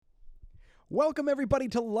Welcome, everybody,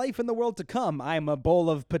 to Life in the World to Come. I'm a bowl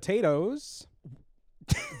of potatoes.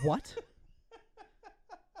 What?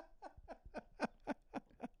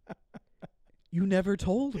 You never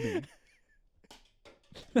told me.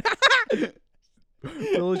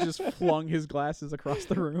 Will has just flung his glasses across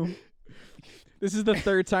the room. This is the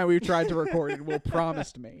third time we've tried to record and Will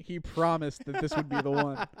promised me. He promised that this would be the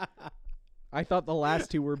one. I thought the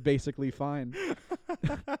last two were basically fine.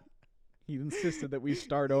 He insisted that we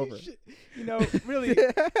start over. You know, really,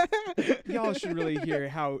 y'all should really hear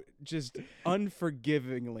how just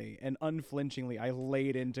unforgivingly and unflinchingly I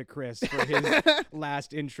laid into Chris for his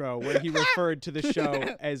last intro, where he referred to the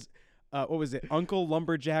show as, what was it, Uncle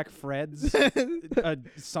Lumberjack Fred's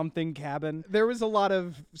something cabin. There was a lot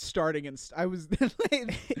of starting and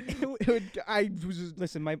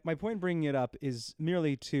Listen, my point in bringing it up is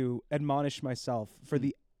merely to admonish myself for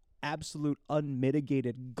the absolute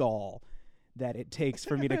unmitigated gall that it takes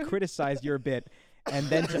for me to criticize your bit and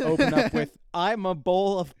then to open up with "I'm a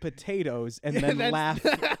bowl of potatoes" and then laugh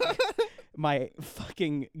my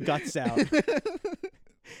fucking guts out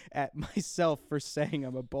at myself for saying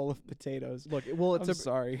I'm a bowl of potatoes. Look, well, I'm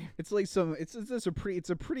sorry. It's like it's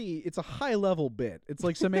a high level bit. It's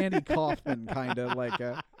like some Andy Kaufman kind of like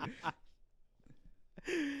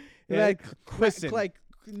Listen. like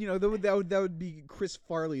you know, that would be Chris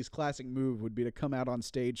Farley's classic move, would be to come out on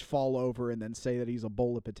stage, fall over, and then say that he's a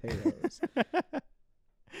bowl of potatoes.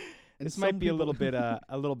 This might be a little bit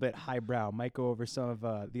highbrow. Might go over some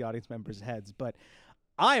of the audience members' heads, but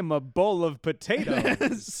I'm a bowl of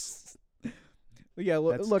potatoes. Yeah,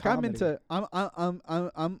 look, comedy.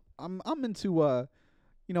 I'm into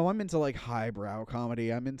you know, I'm into like highbrow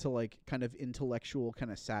comedy. I'm into like kind of intellectual kind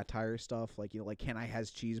of satire stuff, like, you know, like Can I Has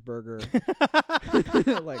Cheeseburger,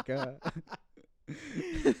 like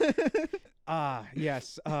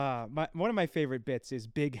yes. One of my favorite bits is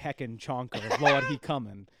Big Heckin' Chonker. Lord, he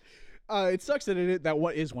comin'. It sucks that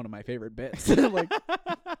what is one of my favorite bits. Like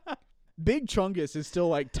Big Chungus is still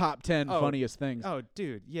like top 10 funniest things. Oh,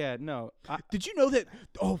 dude, yeah, no. Did you know that?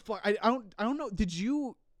 Oh, fuck! I don't know. Did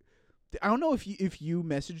you? I don't know if you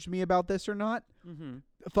messaged me about this or not. Mm-hmm.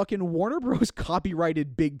 Fucking Warner Bros.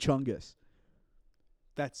 Copyrighted Big Chungus.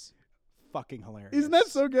 That's fucking hilarious. Isn't that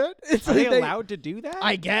so good? Are they allowed to do that?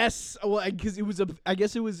 I guess. Well, because I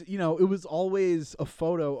guess it was, you know, it was always a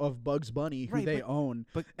photo of Bugs Bunny, who they own,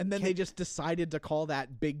 and then they just decided to call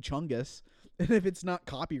that Big Chungus. And if it's not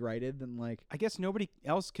copyrighted, then like, I guess nobody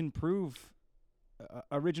else can prove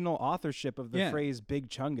original authorship of the phrase Big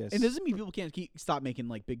Chungus. It doesn't mean people can't stop making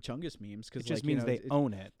like Big Chungus memes, because it just means they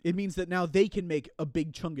own it. It means that now they can make a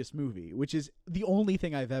Big Chungus movie, which is the only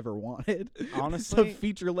thing I've ever wanted. Honestly, it's a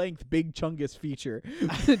feature-length Big Chungus feature.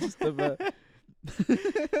 Just of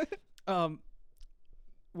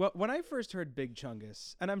well, when I first heard Big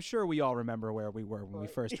Chungus, and I'm sure we all remember where we were when we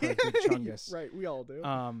first heard Big Chungus. Right, we all do.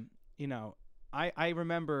 You know, I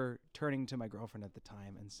remember turning to my girlfriend at the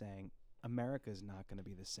time and saying, America's not going to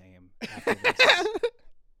be the same after this.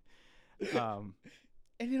 And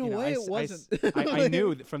in a way, it wasn't. I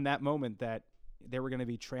knew from that moment that they were going to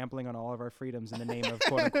be trampling on all of our freedoms in the name of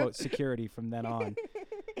quote unquote security from then on.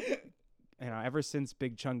 You know, ever since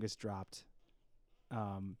Big Chungus dropped,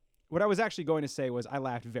 what I was actually going to say was I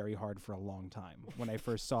laughed very hard for a long time when I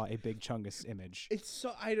first saw a Big Chungus image. It's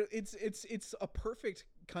a perfect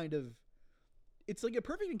kind of. It's like a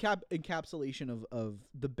perfect encapsulation of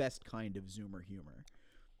the best kind of Zoomer humor.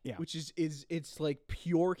 Yeah. Which is it's like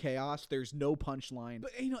pure chaos. There's no punchline.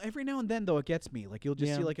 But, you know, every now and then, though, it gets me. Like, you'll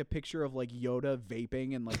just see like a picture of like Yoda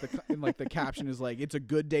vaping, and like the caption is like, "It's a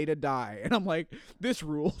good day to die." And I'm like, this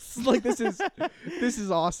rules. Like, this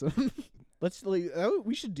is awesome.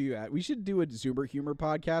 We should do that. We should do a Zoomer humor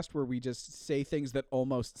podcast where we just say things that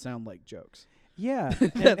almost sound like jokes. Yeah.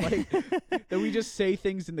 that we just say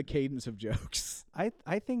things in the cadence of jokes. I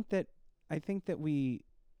think that we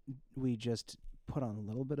just put on a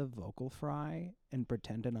little bit of vocal fry and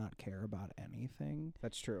pretend to not care about anything.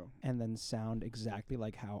 That's true. And then sound exactly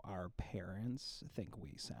like how our parents think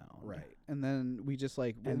we sound. Right. And then we just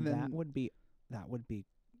like, that would be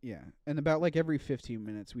yeah. And about like every 15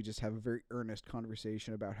 minutes we just have a very earnest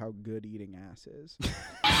conversation about how good eating ass is.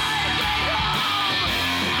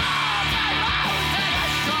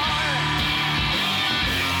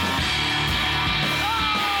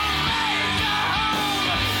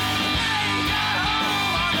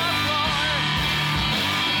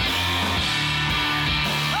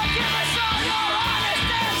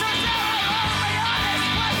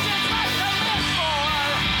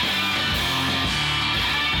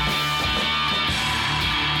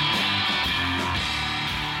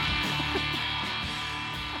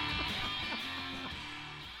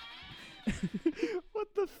 What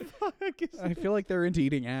the fuck is I feel like they're into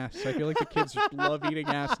eating ass. I feel like the kids love eating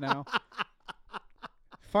ass now.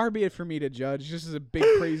 Far be it for me to judge. This is a big,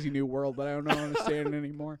 crazy new world that I don't understand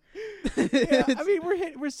anymore. Yeah, I mean,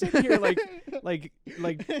 we're sitting here like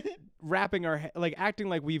wrapping our like acting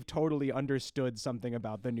like we've totally understood something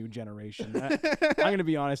about the new generation. I'm gonna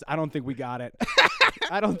be honest. I don't think we got it.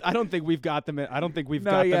 I don't think we've got them. I don't think we've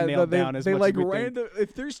got them nailed down as they much like as we think. random.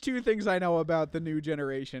 If there's two things I know about the new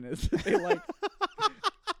generation, is that they like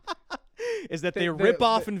Is that they rip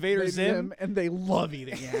off Invader Zim? and they love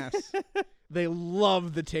eating ass. They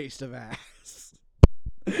love the taste of ass.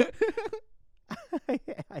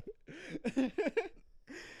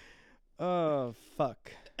 Oh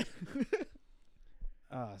fuck.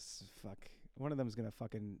 Fuck. One of them is gonna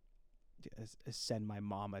fucking send my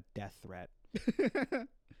mom a death threat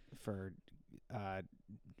for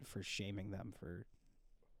shaming them for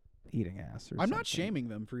eating ass. Or I'm not something. shaming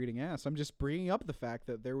them for eating ass. I'm just bringing up the fact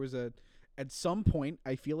that there was at some point,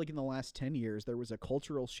 I feel like in the last 10 years, there was a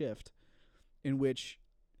cultural shift in which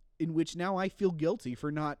now I feel guilty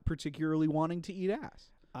for not particularly wanting to eat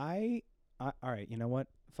ass. I all right. You know what?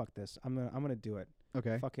 Fuck this. I'm gonna do it.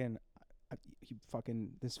 Okay.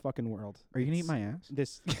 This fucking world. Are you gonna eat my ass?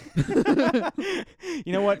 This.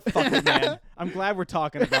 You know what? Fuck it, man. I'm glad we're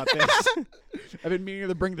talking about this. I've been meaning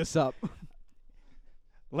to bring this up.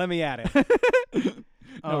 Let me at it. No,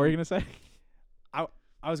 what were you gonna say?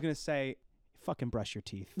 I was gonna say, fucking brush your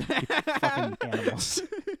teeth, you fucking animals.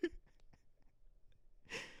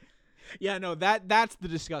 Yeah, no, that's the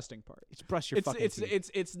disgusting part. It's brush your fucking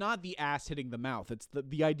teeth. It's not the ass hitting the mouth. It's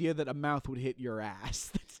the idea that a mouth would hit your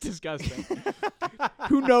ass. That's disgusting.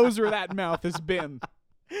 Who knows where that mouth has been?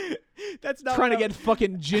 That's not trying to get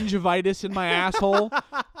fucking gingivitis in my asshole.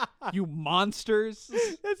 You monsters.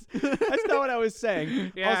 That's not what I was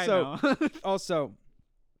saying. Yeah, also, I know. also,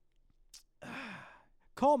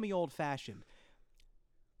 call me old fashioned,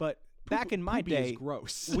 but back in my Poopy is day,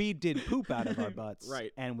 gross. we did poop out of our butts,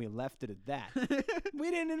 Right. and we left it at that.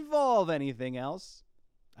 We didn't involve anything else.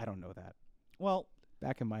 I don't know that. Well,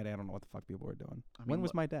 back in my day, I don't know what the fuck people were doing. When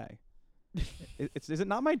was my day? Is it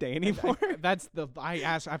not my day anymore? I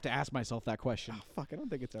have to ask myself that question. Oh, fuck, I don't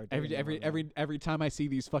think it's our day. Every time I see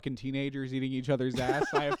these fucking teenagers eating each other's ass,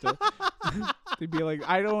 I have to be like,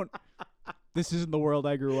 this isn't the world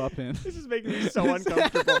I grew up in. This is making me so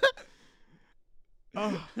uncomfortable.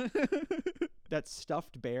 Oh. That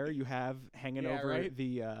stuffed bear you have hanging over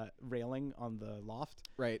the railing on the loft.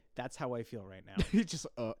 Right. That's how I feel right now. He just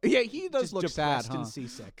he does Just look sad, depressed huh? and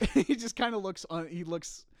seasick. He just kind of looks he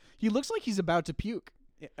looks like he's about to puke.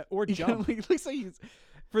 Or jump. He looks like he's.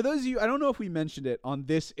 For those of you, I don't know if we mentioned it on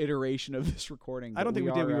this iteration of this recording. I don't think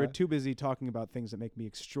we did. We are, were too busy talking about things that make me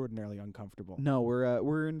extraordinarily uncomfortable. No,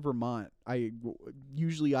 we're in Vermont.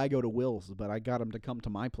 Usually I go to Will's, but I got him to come to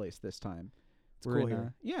my place this time. It's cool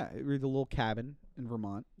here. We're the little cabin in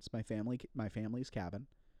Vermont. It's my family's cabin.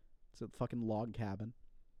 It's a fucking log cabin.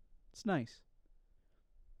 It's nice.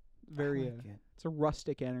 Very. I like it. It's a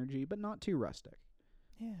rustic energy, but not too rustic.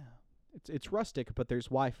 Yeah. It's rustic, but there's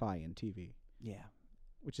Wi-Fi and TV. Yeah.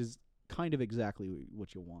 Which is kind of exactly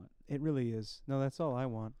what you want. It really is. No, that's all I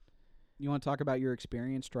want. You want to talk about your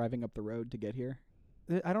experience driving up the road to get here?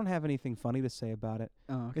 I don't have anything funny to say about it.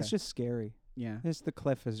 Oh, okay. It's just scary. Yeah. The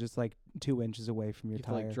cliff is just like 2 inches away from your You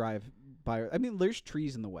have to, tire. like, drive by. I mean, there's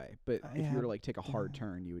trees in the way, but if yeah. you were to like take a hard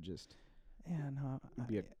turn, you would just Yeah, no.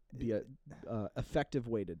 be a effective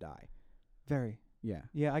way to die. Very. Yeah.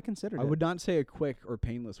 Yeah, I considered it. I would not say a quick or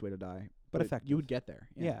painless way to die, But you effective. would get there.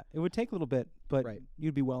 Yeah, it would take a little bit, but Right.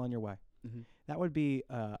 you'd be well on your way. Mm-hmm. That would be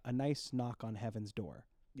a nice knock on heaven's door,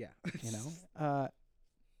 Yeah. you know?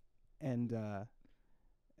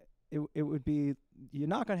 It would be, you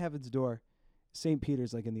knock on heaven's door, St.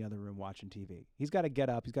 Peter's like in the other room watching TV. He's got to get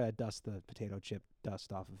up. He's got to dust the potato chip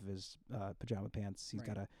dust off of his pajama pants. He's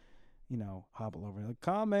got to, hobble over, like,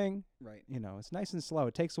 coming. Right. It's nice and slow.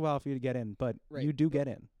 It takes a while for you to get in, but Right. you do get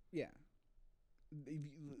in. Yeah.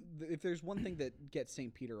 If there's one thing that gets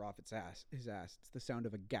St. Peter off his ass, it's the sound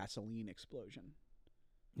of a gasoline explosion.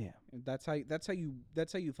 Yeah. And that's how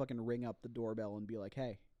you fucking ring up the doorbell and be like,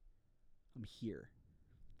 "Hey, I'm here.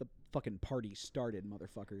 The fucking party started,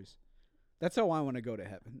 motherfuckers." That's how I want to go to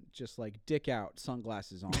heaven. Just like dick out,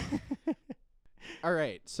 sunglasses on. All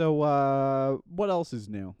right. So what else is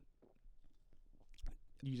new?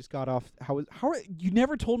 You just got off. You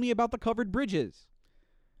never told me about the covered bridges.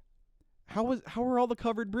 How are all the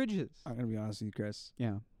covered bridges? I'm going to be honest with you, Chris.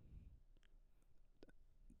 Yeah.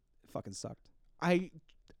 It fucking sucked. I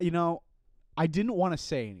didn't want to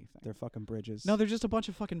say anything. They're fucking bridges. No, they're just a bunch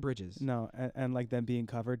of fucking bridges. No, and like them being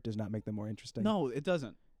covered does not make them more interesting. No, it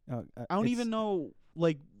doesn't. I don't even know,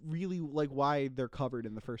 like, really, like, why they're covered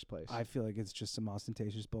in the first place. I feel like it's just some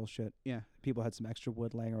ostentatious bullshit. Yeah. People had some extra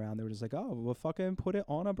wood laying around. They were just like, oh, we'll fucking put it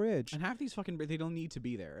on a bridge. And half these fucking, they don't need to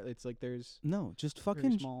be there. It's like there's... No, just Very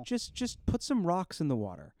fucking, small. just put some rocks in the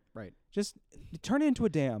water. Right. Just turn it into a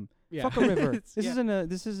dam. Yeah. Fuck a river. It's-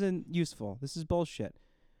 This isn't useful. This is bullshit.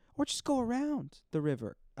 Or just go around the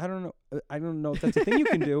river. I don't know. I don't know if that's a thing you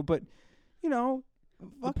can do, but you know,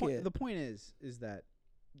 fuck it. The point is that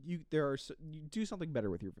you do something better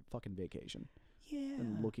with your fucking vacation Yeah.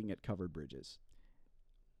 than looking at covered bridges.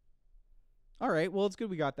 All right. Well, it's good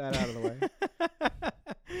we got that out of the way.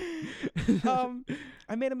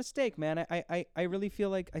 I made a mistake, man. I really feel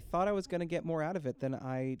like I thought I was going to get more out of it than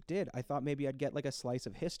I did. I thought maybe I'd get like a slice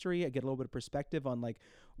of history. I'd get a little bit of perspective on like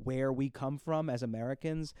where we come from as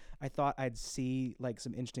Americans. I thought I'd see like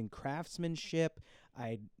some interesting craftsmanship.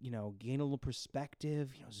 I'd, gain a little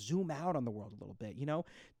perspective, zoom out on the world a little bit,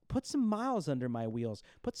 put some miles under my wheels,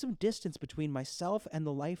 put some distance between myself and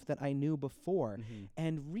the life that I knew before,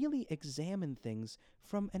 and really examine things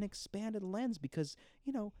from an expanded lens because,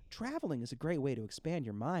 traveling is a great way to expand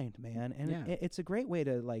your mind, man. And it's a great way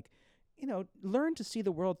to like, learn to see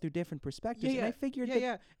the world through different perspectives. And I figured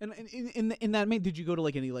And in that, did you go to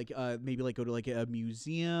like any like maybe like go to like a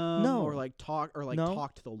museum? No. Or like talk No.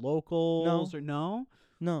 talk to the locals? No. Or no?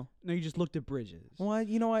 No. No, you just looked at bridges. Well,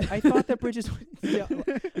 I thought that bridges, a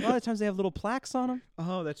lot of times they have little plaques on them.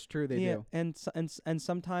 Oh, that's true. They do. And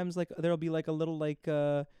sometimes like there'll be like a little like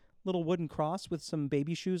little wooden cross with some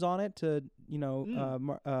baby shoes on it to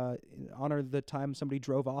honor the time somebody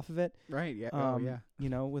drove off of it. Right. Yeah.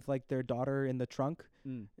 With like their daughter in the trunk.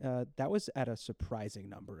 Mm. That was at a surprising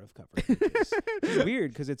number of covered bridges. It's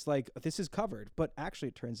weird because it's like this is covered, but actually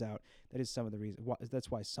it turns out that is some of the reason.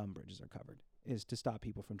 That's why some bridges are covered is to stop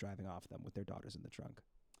people from driving off them with their daughters in the trunk.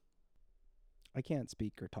 I can't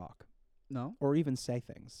speak or talk No. or even say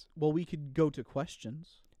things. Well, we could go to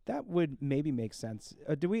questions. That would maybe make sense.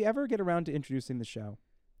 Do we ever get around to introducing the show?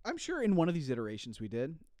 I'm sure in one of these iterations we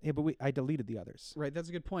did. Yeah, but I deleted the others. Right. That's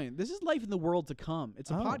a good point. This is Life in the World to Come. It's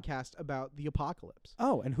a Oh. podcast about the apocalypse.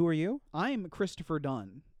 Oh, and who are you? I'm Christopher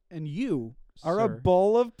Dunn, and you Are sir, a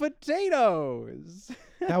bowl of potatoes.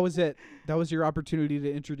 That was it. That was your opportunity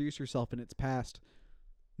to introduce yourself in its past.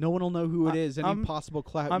 No one will know who it is. Any possible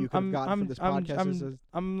clout you could have gotten for this podcast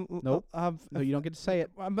nope. No, you don't get to say it.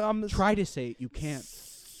 Try to say it. You can't.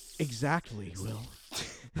 Exactly, Will.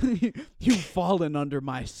 You've fallen under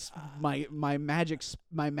my magic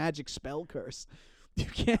spell curse. You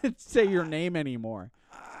can't say your name anymore.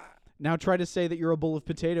 Now try to say that you're a bowl of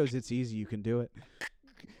potatoes. It's easy. You can do it.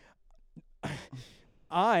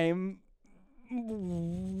 I'm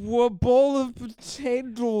a bowl of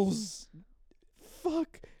potatoes.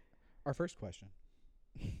 Fuck. Our first question.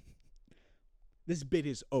 This bit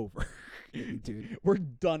is over. Dude. We're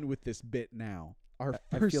done with this bit now. Our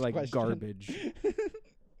I first feel like question. garbage.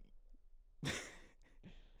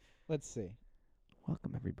 Let's see.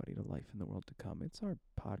 Welcome, everybody, to Life in the World to Come. It's our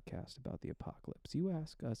podcast about the apocalypse. You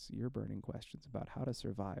ask us your burning questions about how to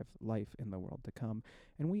survive life in the world to come,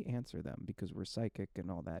 and we answer them because we're psychic and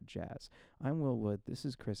all that jazz. I'm Will Wood. This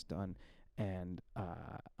is Chris Dunn. And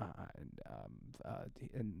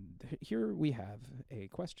here we have a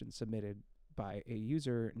question submitted by a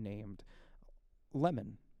user named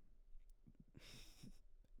Lemon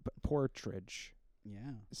Portridge.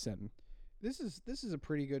 Yeah. Sin. This is a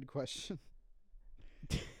pretty good question.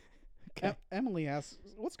 Okay. Emily asks,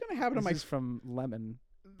 "What's going to happen to This my is from Lemon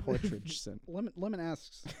Portridge Sin. Lemon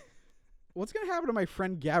asks, "What's going to happen to my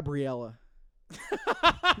friend Gabriella?"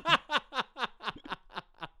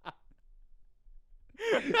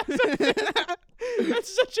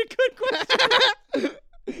 That's such a good question.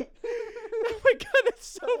 Oh my god, that's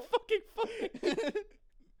so fucking funny.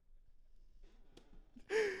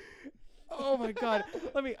 Oh my god.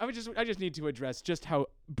 I just need to address just how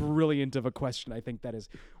brilliant of a question I think that is.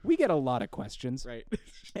 We get a lot of questions. Right.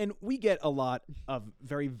 And we get a lot of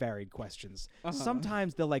very varied questions.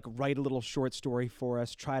 Sometimes they'll like write a little short story for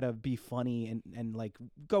us, try to be funny and like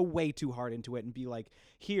go way too hard into it and be like,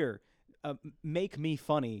 here, make me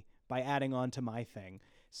funny by adding on to my thing.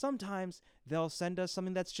 Sometimes they'll send us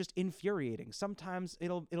something that's just infuriating. Sometimes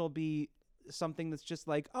it'll be something that's just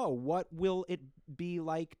like, oh, what will it be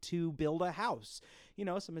like to build a house?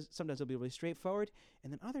 Sometimes it'll be really straightforward,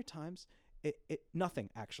 and then other times it nothing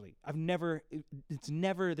actually. There's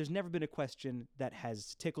never been a question that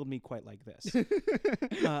has tickled me quite like this.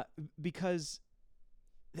 Because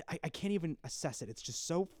I can't even assess it. It's just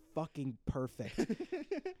so fucking perfect.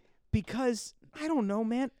 Because I don't know,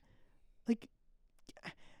 man. Like,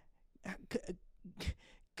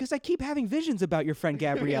 Because I keep having visions about your friend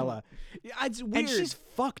Gabriella. Yeah, it's weird. And she's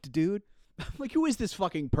fucked, dude. like, who is this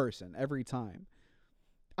fucking person every time?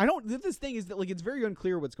 I don't. This thing is that like it's very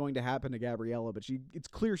unclear what's going to happen to Gabriella, but it's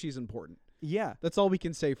clear she's important. Yeah. That's all we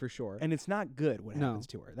can say for sure. And it's not good what No. happens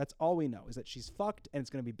to her. That's all we know is that she's fucked and it's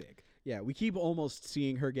going to be big. Yeah, we keep almost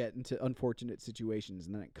seeing her get into unfortunate situations,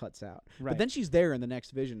 and then it cuts out. Right. But then she's there in the next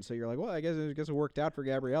vision, so you're like, well, I guess it worked out for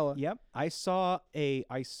Gabriella. Yep. I saw a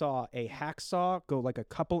hacksaw go like a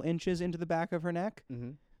couple inches into the back of her neck,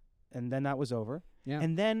 Mm-hmm. and then that was over. Yeah.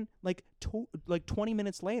 And then like 20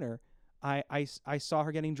 minutes later, I saw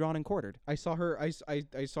her getting drawn and quartered. I saw her.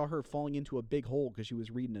 I saw her falling into a big hole because she was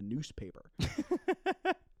reading a newspaper.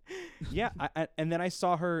 Yeah. And then I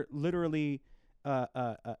saw her literally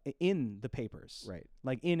in the papers, Right.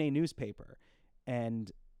 like in a newspaper,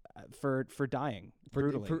 and for dying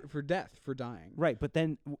brutally. For death, for dying. Right. But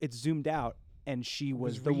then it zoomed out, and she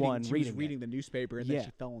was the reading, one she reading was reading it. the newspaper, and Yeah. then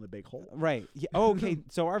she fell in a big hole. Right. Yeah. Oh, okay.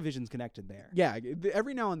 So our vision's connected there. Yeah.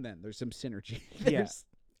 Every now and then, there's some synergy. Yeah.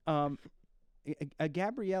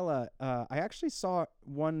 Gabriella, I actually saw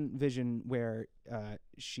one vision where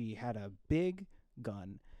she had a big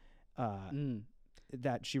gun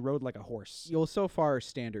that she rode like a horse. Well, so far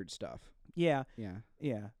standard stuff. Yeah, Yeah.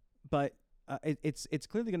 yeah. But it's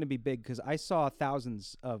clearly going to be big because I saw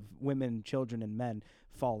thousands of women, children, and men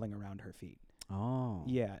falling around her feet. Oh.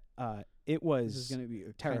 Yeah, it was. This is going to be a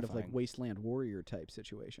kind terrifying. of like wasteland warrior type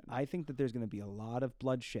situation. I think that there's going to be a lot of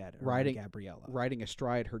bloodshed around Riding- Gabriella. Riding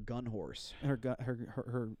astride her gun horse. Her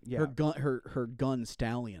yeah. Her gun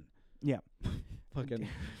stallion. Yeah. Fucking.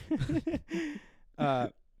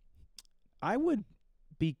 I would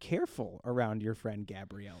be careful around your friend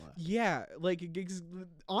Gabriella. Yeah, like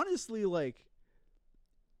honestly, like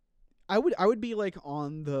I would be like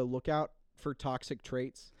on the lookout for toxic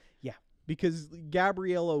traits. Yeah, because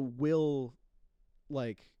Gabriella will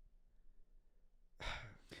like.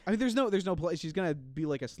 I mean, there's no place. She's gonna be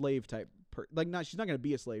like a slave type. She's not gonna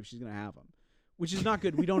be a slave. She's gonna have him, which is not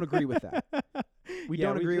good. We don't agree with that. We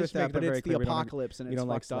don't agree with that. But it's the apocalypse, and we it's don't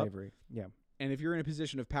like fucked up. slavery. Yeah. And if you're in a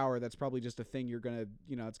position of power, that's probably just a thing you're going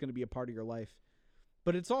to, it's going to be a part of your life.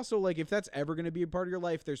 But it's also like, if that's ever going to be a part of your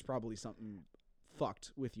life, there's probably something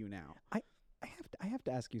fucked with you now. I have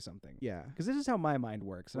to ask you something. Yeah. Because this is how my mind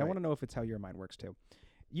works. And I Right. want to know if it's how your mind works too.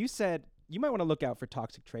 You said you might want to look out for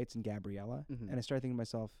toxic traits in Gabriella. Mhm. And I started thinking to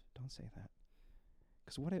myself, don't say that.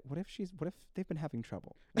 Because what if they've been having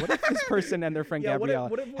trouble? What if this person and their friend Yeah, Gabriella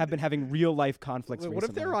have been having real life conflicts What if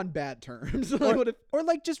recently? they're on bad terms? Or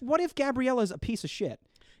like just what if Gabriella's a piece of shit?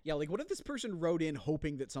 Yeah, like what if this person wrote in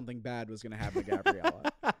hoping that something bad was going to happen to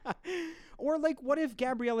Gabriella? Or like what if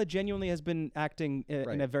Gabriella genuinely has been acting in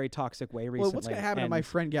Right. a very toxic way recently? Well, what's going to happen to my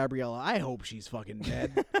friend Gabriella? I hope she's fucking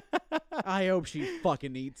dead. I hope she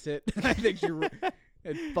fucking eats it. I think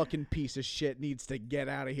that fucking piece of shit needs to get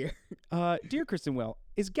out of here. Dear Kristen Will,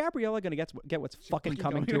 is Gabriella gonna get what's fucking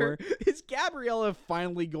coming to her? Is Gabriella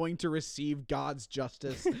finally going to receive God's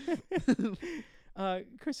justice?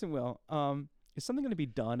 Kristen Will, is something gonna be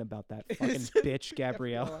done about that fucking bitch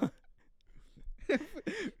Gabriella?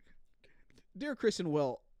 Dear Kristen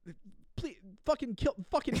Will, please fucking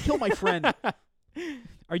kill my friend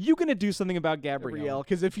Are you gonna do something about Gabriella? Gabrielle,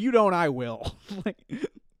 because if you don't, I will.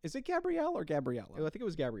 Is it Gabrielle or Gabriella? I think it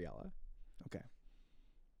was Gabriella. Okay.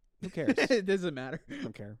 Who cares? It doesn't matter. I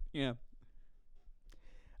don't care. Yeah.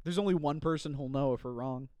 There's only one person who'll know if we're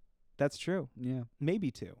wrong. That's true. Yeah.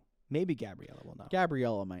 Maybe two. Maybe Gabriella will know.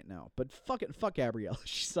 Gabriella might know, but fuck Gabriella.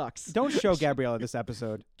 She sucks. Don't show Gabriella this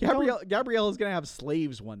episode. Gabriella's gonna have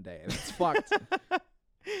slaves one day, and it's fucked.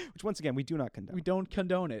 Which once again we do not condone. We don't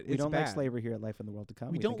condone it. We It's don't bad. like slavery here at Life in the World to Come.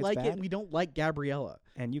 We think don't it's like it. bad. We don't like Gabriella.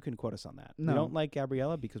 And you can quote us on that. No. We don't like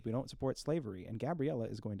Gabriella because we don't support slavery, and Gabriella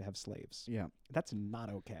is going to have slaves. Yeah. That's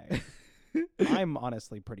not okay. I'm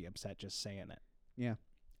honestly pretty upset just saying it. Yeah.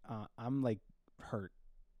 I'm like hurt,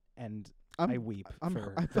 and I'm- I weep I'm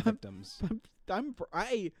for I'm- the victims.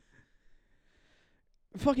 I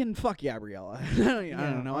fucking fuck Gabriella. I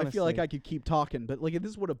don't know. I feel like honestly. I could keep talking, but like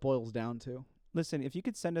this is what it boils down to. Listen, if you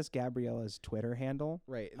could send us Gabriella's Twitter handle,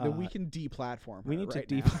 Right. Then we can deplatform her. we need right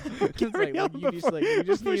to now. deplatform It's like, you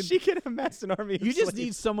just before need she can amass an army. you of just slaves.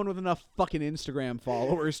 need someone with enough fucking Instagram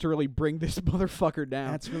followers to really bring this motherfucker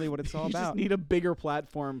down. That's really what it's all you about. just need a bigger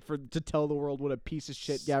platform to tell the world what a piece of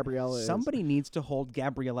shit Gabriella is. Somebody needs to hold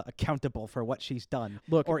Gabriella accountable for what she's done,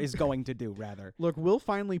 Look- or is going to do, rather. Look, Will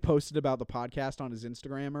finally posted about the podcast on his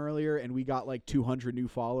Instagram earlier, and we got like 200 new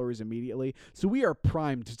followers immediately. So we are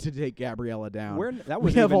primed to take Gabriella down.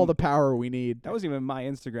 We have all the power we need. That wasn't even my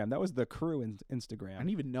Instagram. That was the crew Instagram. I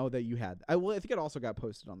didn't even know that you had. I think it also got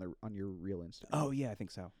posted on your real Instagram. Oh yeah, I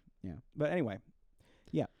think so. Yeah. But anyway,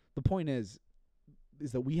 yeah. The point is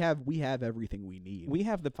that we have everything we need. We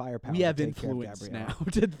have the firepower. We have to take care of influence Gabriella. now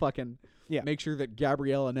to fucking Yeah. make sure that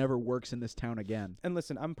Gabriella never works in this town again. And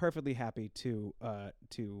listen, I'm perfectly happy to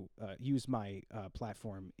use my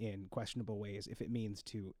platform in questionable ways if it means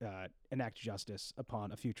to enact justice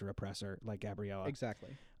upon a future oppressor like Gabriella.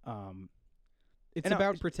 Exactly. It's It's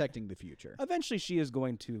about protecting the future. Eventually, she is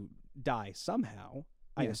going to die somehow,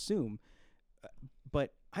 I Yeah. assume.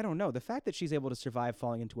 But I don't know. The fact that she's able to survive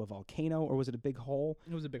falling into a volcano, or was it a big hole?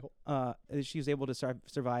 It was a big hole. She was able to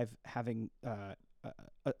survive having a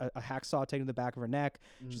hacksaw taken to the back of her neck.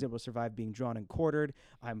 She's able to survive being drawn and quartered.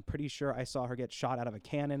 I'm pretty sure I saw her get shot out of a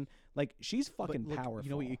cannon. Like, she's fucking But look, powerful. You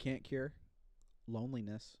know what you can't cure?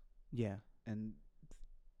 Loneliness. Yeah. And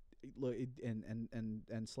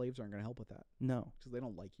and slaves aren't going to help with that No. because they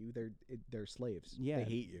don't like you. They're slaves. Yeah. They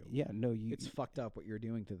hate you. Yeah. No. You. It's fucked up what you're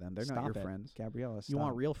doing to them. They're stop not your it. friends. Gabriella. Stop. You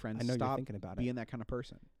want real friends. I know Stop you're thinking about being it. that kind of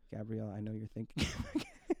person. Gabriella, I know you're thinking.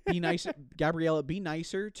 Be nice, Gabriella. Be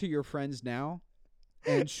nicer to your friends now.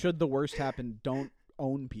 And should the worst happen, don't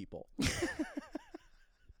own people.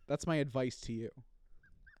 That's my advice to you,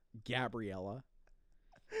 Gabriella.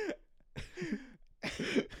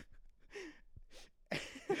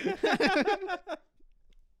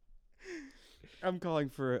 I'm calling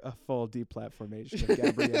for a full deplatformation of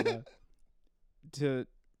Gabriella to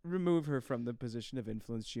remove her from the position of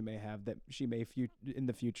influence she may have that she may in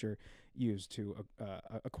the future use to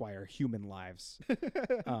acquire human lives.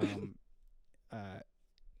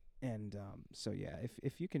 So yeah,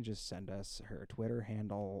 if you can just send us her Twitter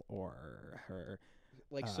handle or her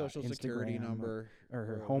Social security Instagram number or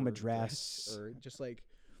her home address, or just like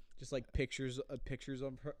pictures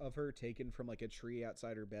of her taken from like a tree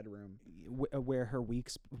outside her bedroom, where her weak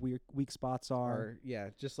spots are. or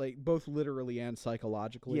just like both literally and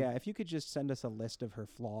psychologically. Yeah, if you could just send us a list of her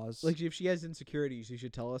flaws. Like if she has insecurities, you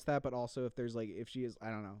should tell us that. But also if there's if she is, I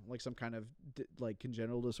don't know, like some kind of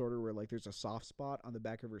congenital disorder where like there's a soft spot on the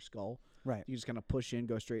back of her skull. Right. You just kind of push in,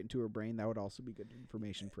 go straight into her brain. That would also be good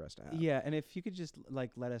information for us to have. Yeah, and if you could just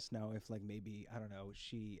let us know if maybe, I don't know,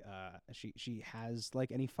 she has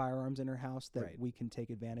any firearms in her house that Right. we can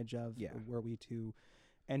take advantage of. Yeah. Were we to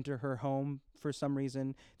enter her home for some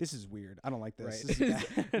reason. This is weird. I don't like this. Right. This is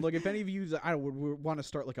bad. Look, if any of you would want to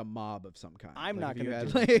start a mob of some kind. I'm not if you going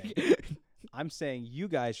had, to do anything. I'm saying you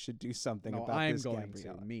guys should do something No, about I'm this, going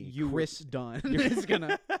Gabriella. to. Me, You Chris Dunn, is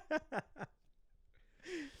gonna.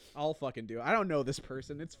 I'll fucking do it. I don't know this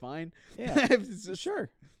person. It's fine. Yeah, It's just- sure.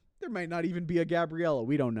 There might not even be a Gabriella.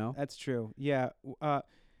 We don't know. That's true. Yeah.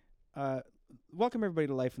 Welcome everybody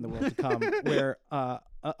to Life in the World to Come, where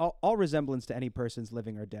all resemblance to any person's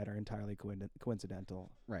living or dead are entirely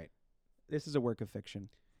coincidental. Right. This is a work of fiction.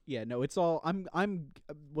 Yeah. No. It's all. I'm.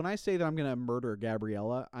 When I say that I'm gonna murder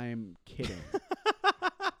Gabriella, I'm kidding.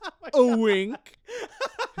 A wink.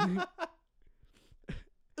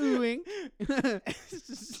 Wink.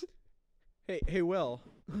 Hey, Will.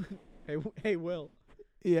 Hey, Will.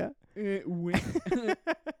 Yeah. Wink.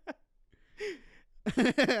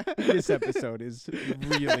 This episode is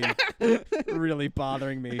really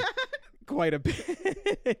bothering me quite a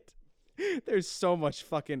bit. There's so much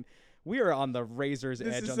fucking. We are on the razor's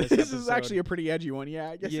edge on this episode. This is actually a pretty edgy one. Yeah,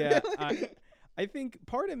 I guess. Yeah, I think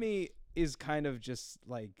part of me is kind of just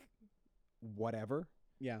whatever.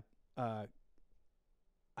 Yeah.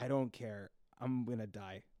 I don't care. I'm gonna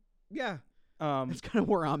die. Yeah. It's That's kind of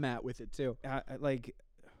where I'm at with it too.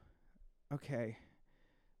 Okay.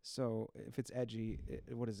 So if it's edgy,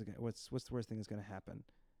 what is it? What's the worst thing that's gonna happen?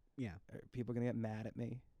 Yeah. Are people gonna get mad at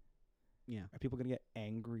me? Yeah. Are people gonna get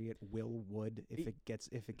angry at Will Wood if it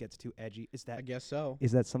gets too edgy? I guess so.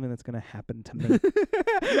 Is that something that's gonna happen to me? Do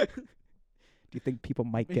you think people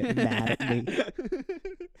might get mad at me?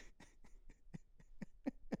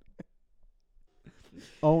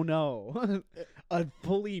 Oh no. A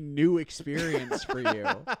fully new experience for you.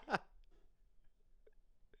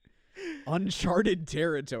 Uncharted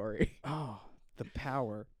territory. Oh, the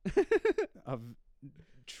power of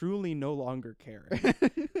truly no longer caring.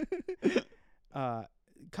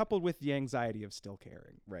 Coupled with the anxiety of still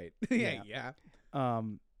caring. Right. Yeah.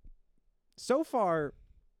 So far,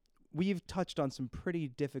 we've touched on some pretty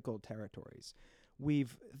difficult territories.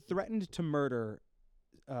 We've threatened to murder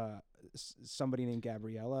somebody named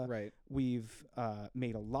Gabriella. Right. We've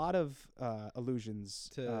made a lot of allusions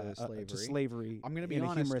To to slavery. I'm gonna be in a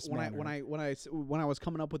honest. humorous When manner. I was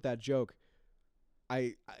coming up with that joke,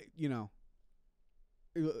 I you know,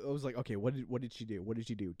 I was like, okay, what did she do? What did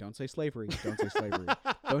she do? Don't say slavery. Don't say slavery.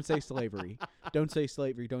 Don't say slavery. Don't say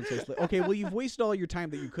slavery. Don't say slavery. Okay, well, you've wasted all your time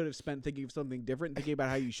that you could have spent thinking of something different, thinking about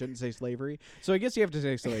how you shouldn't say slavery. So I guess you have to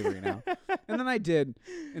say slavery now. And then I did,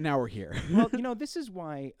 and now we're here. Well, this is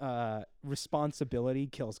why responsibility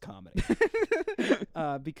kills comedy.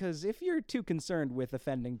 Because if you're too concerned with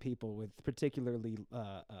offending people with particularly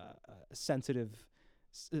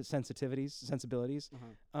sensibilities,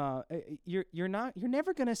 you're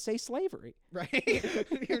never gonna say slavery, right?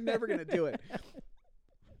 You're never gonna do it.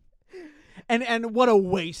 And what a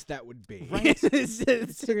waste that would be. Right?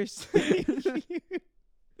 Seriously.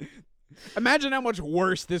 Imagine how much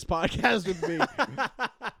worse this podcast would be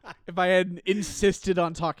if I had insisted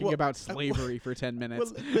on talking about slavery for 10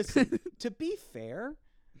 minutes. Well, listen, to be fair,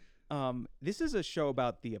 this is a show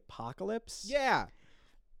about the apocalypse. Yeah.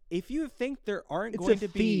 If you think there aren't It's going a to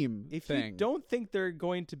be theme if thing. you don't think there are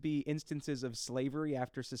going to be instances of slavery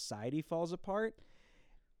after society falls apart,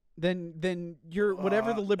 then you're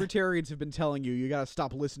whatever the libertarians have been telling you, you got to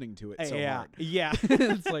stop listening to it so hard. Yeah.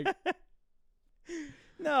 It's like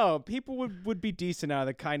no, people would be decent out of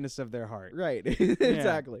the kindness of their heart. right.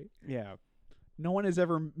 Exactly. Yeah. No one has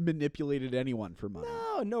ever manipulated anyone for money.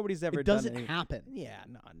 No, nobody's ever It done doesn't any- happen. Yeah,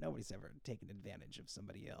 no, nobody's ever taken advantage of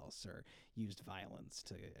somebody else or used violence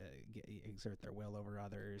to exert their will over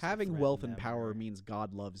others. or Having threaten wealth and them power or- means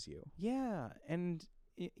God loves you. Yeah, and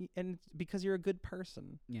because you're a good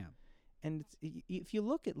person. Yeah. And if you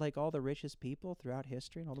look at like all the richest people throughout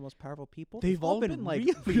history and all the most powerful people, They've all been like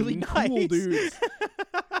really cool dudes.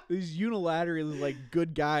 These unilaterally like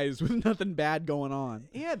good guys with nothing bad going on.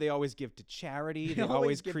 Yeah, they always give to charity. They always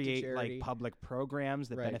always give to create charity. like public programs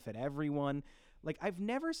that Right. benefit everyone. Like I've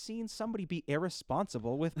never seen somebody be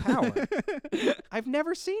irresponsible with power. I've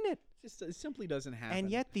never seen it. It simply doesn't happen. And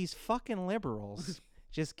yet these fucking liberals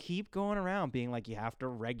just keep going around being like, you have to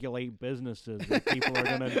regulate businesses if people are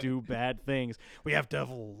going to do bad things. We have to have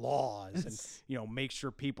laws and, make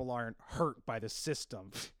sure people aren't hurt by the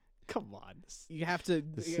system. Come on. you have to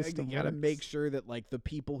The you system got to works. make sure that like the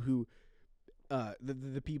people who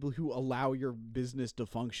the people who allow your business to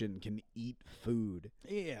function can eat food.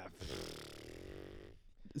 Yeah.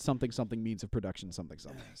 Something means of production something.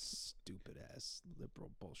 Stupid ass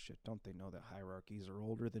liberal bullshit. Don't they know that hierarchies are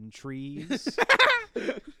older than trees?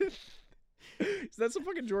 Is that some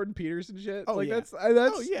fucking Jordan Peterson shit? Oh, like yeah. that's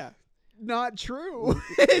Oh, yeah. not true.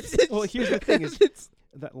 Well, here's the thing is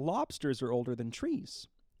that lobsters are older than trees.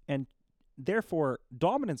 And therefore,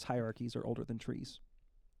 dominance hierarchies are older than trees.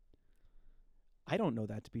 I don't know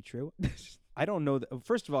that to be true. I don't know that.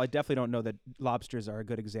 First of all, I definitely don't know that lobsters are a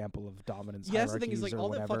good example of dominance Yeah, hierarchies. that's the thing is like or all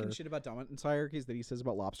that whatever. fucking shit about dominance hierarchies that he says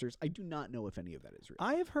about lobsters. I do not know if any of that is real.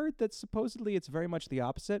 I have heard that supposedly it's very much the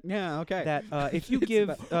opposite. Yeah. Okay. That if you It's give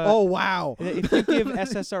about- oh wow. if you give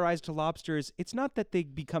SSRIs to lobsters, it's not that they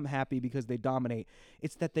become happy because they dominate.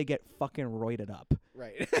 It's that they get fucking roided up.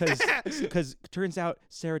 Right. Because turns out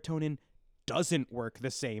serotonin doesn't work the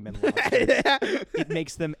same in lobsters. It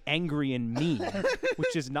makes them angry and mean,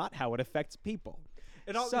 which is not how it affects people.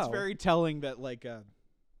 It's So- very telling that like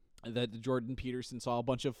that Jordan Peterson saw a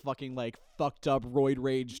bunch of fucking like fucked up roid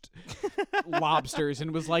raged lobsters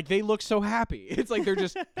and was like, they look so happy. It's like they're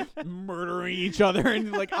just murdering each other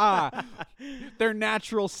and like their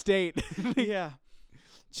natural state. Yeah.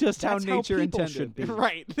 Just how That's how nature people intended. should be.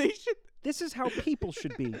 Right. They should. This is how people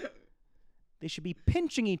should be. They should be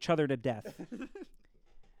pinching each other to death.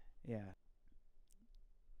 Yeah.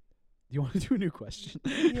 Do you want to do a new question?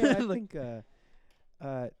 Yeah, I Like- think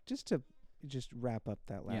just to wrap up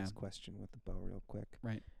that last question with the bow real quick.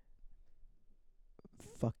 Right.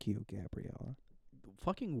 Fuck you, Gabriella.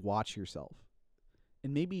 Fucking watch yourself.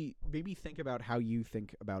 And maybe think about how you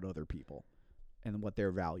think about other people and what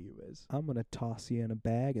their value is. I'm going to toss you in a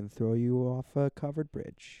bag and throw you off a covered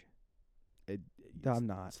bridge. I'm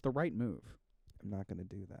not. It's the right move. I'm not going to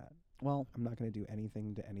do that. Well, I'm not going to do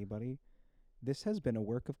anything to anybody. This has been a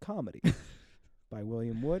work of comedy by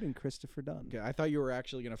William Wood and Christopher Dunn. okay, I thought you were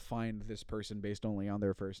actually going to find this person based only on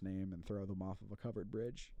their first name and throw them off of a covered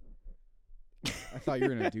bridge. I thought you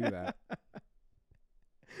were going to do that.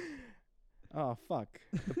 Oh, fuck.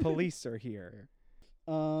 The police are here.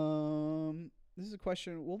 This is a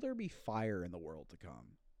question. Will there be fire in the world to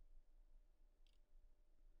come?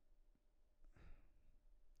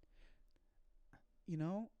 You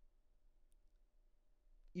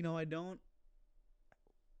know, I don't.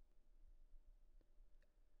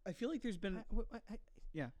 I feel like there's been.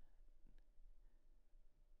 Yeah.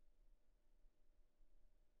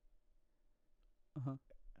 Uh-huh.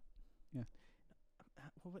 Yeah.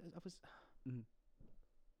 I was. Mhm.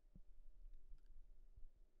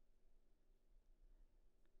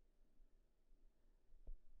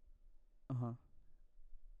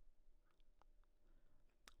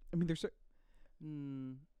 mean, there's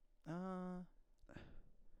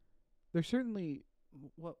certainly.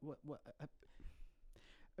 What?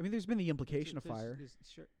 I mean, there's been the implication of fire.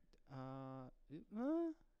 Sure. I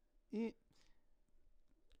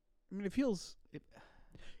mean, it feels.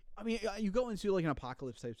 I mean, you go into like an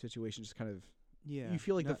apocalypse type situation, just kind of. Yeah. You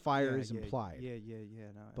feel like the fire is implied. Yeah.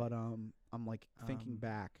 No, But I'm like thinking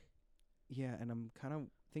back. Yeah, and I'm kind of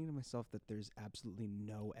thinking to myself that there's absolutely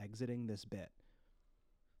no exiting this bit.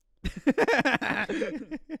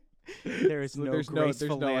 There is no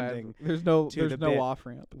graceful landing. There's no bit off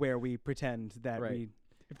ramp where we pretend that Right.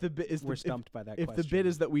 If the bit is we're stumped by that if question. the bit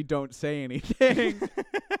is that we don't say anything,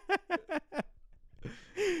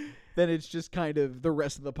 then it's just kind of the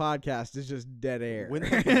rest of the podcast is just dead air. Wouldn't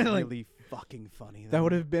that be really fucking funny? That though?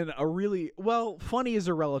 would have been a really funny is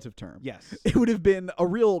a relative term. Yes. It would have been a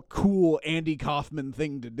real cool Andy Kaufman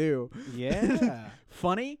thing to do. Yeah.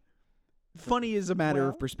 Funny is a matter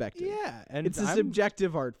of Well, perspective. Yeah, and It's a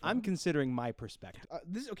subjective art form. I'm considering my perspective.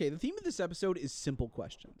 The theme of this episode is simple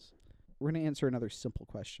questions. We're going to answer another simple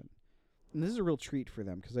question. And this is a real treat for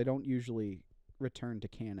them because I don't usually return to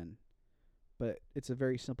canon. But it's a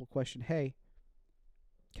very simple question. Hey,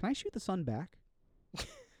 can I shoot the sun back?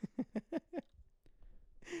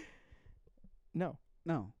 No.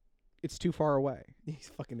 No. It's too far away. He's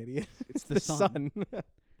a fucking idiot. It's the sun.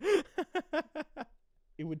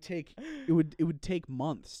 It would take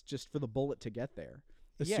months just for the bullet to get there,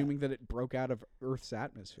 Yeah. assuming that it broke out of Earth's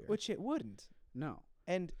atmosphere. Which it wouldn't. No.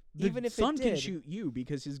 And The even if sun it can did, shoot you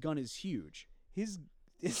because his gun is huge. his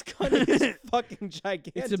gun is fucking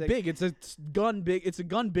gigantic. It's a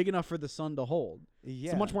gun big enough for the sun to hold. Yeah.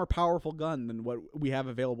 It's a much more powerful gun than what we have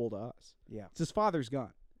available to us. Yeah. It's his father's gun.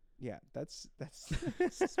 Yeah. That's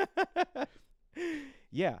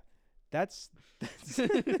yeah. That's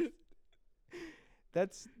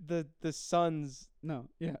that's the sun's No.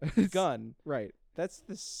 Yeah. gun. Right. That's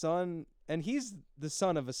the son, and he's the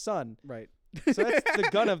son of a son. Right. So that's the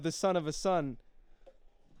gun of the son of a son.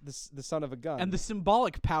 The son of a gun. And the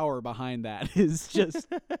symbolic power behind that is just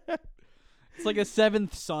it's like a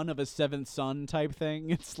seventh son of a seventh son type thing.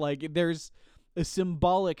 It's like there's a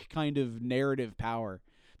symbolic kind of narrative power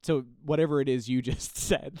to whatever it is you just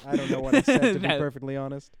said. I don't know what I said, to be That- perfectly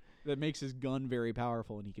honest. That makes his gun very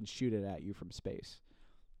powerful and he can shoot it at you from space.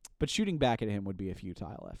 But shooting back at him would be a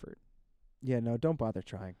futile effort. Yeah, no, don't bother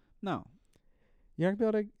trying. No. You're not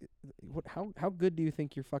gonna be able to. How good do you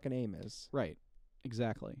think your fucking aim is? Right.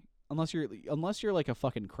 Exactly. Unless you're like a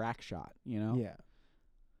fucking crack shot, you know? Yeah.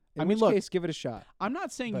 In I mean, which look, case, give it a shot. I'm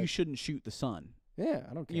not saying you But- shouldn't shoot the sun. Yeah,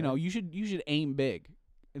 I don't care. You know, you should aim big.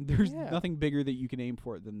 And there's Yeah. nothing bigger that you can aim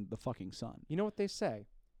for than the fucking sun. You know what they say?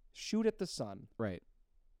 Shoot at the sun, Right.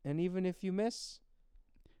 and even if you miss,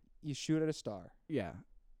 you shoot at a star. Yeah.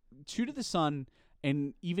 Shoot at the sun,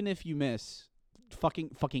 and even if you miss,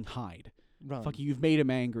 fucking hide. Run. Fuck you, you've made him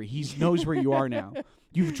angry. He knows where you are now.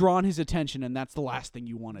 You've drawn his attention, and that's the last thing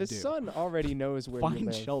you want to The do. sun already knows where you Find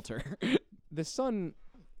live. shelter. The sun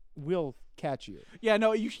will catch you. Yeah,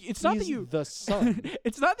 no, it's not that He's you. the sun.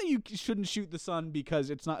 It's not that you shouldn't shoot the sun because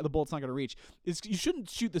the bullet's not going to reach. You shouldn't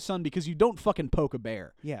shoot the sun because you don't fucking poke a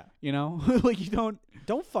bear. Yeah. You know, like you don't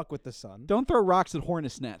fuck with the sun. throw rocks at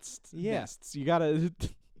hornets' nests. Yeah. Nests. You gotta.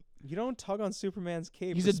 You don't tug on Superman's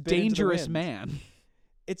cape. He's to a spit into the dangerous wind. man.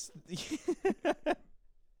 It's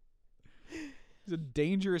He's a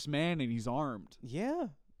dangerous man, and he's armed. yeah.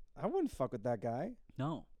 I wouldn't fuck with that guy.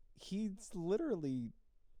 No, He's literally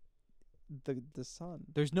the sun.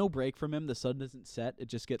 there's no break from him. The sun doesn't set; it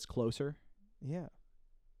just gets closer. Yeah.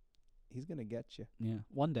 He's gonna get you. Yeah,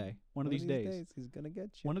 one day, one of these days, he's gonna get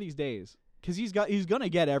you. one of these days, because he's gonna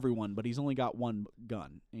get everyone, but he's only got one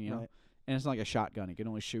gun. You know, Right. and it's not like a shotgun; he can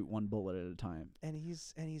only shoot one bullet at a time. And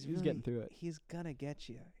he's He's getting through it. He's gonna get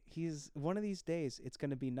you. He's one of these days. It's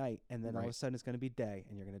gonna be night, and then all of a Right. sudden it's gonna be day,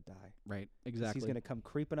 and you're gonna die. Right, 'Cause exactly. He's gonna come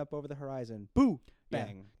creeping up over the horizon. Boo! Yeah.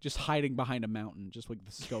 Bang! Just hiding behind a mountain, just with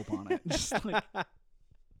the scope on it,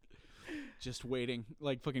 just waiting,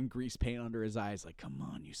 like fucking grease paint under his eyes. Like, come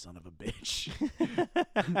on, you son of a bitch!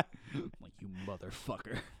 Like, you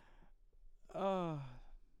motherfucker.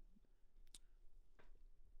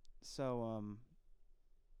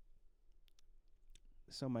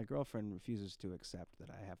 So my girlfriend refuses to accept that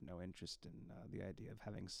I have no interest in the idea of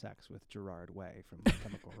having sex with Gerard Way from My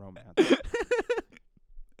Chemical Romance.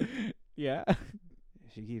 Yeah.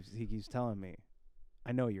 He keeps telling me,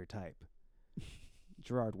 I know your type.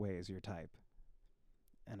 Gerard Way is your type.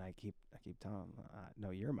 And I keep telling him, no,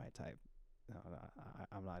 you're my type. No,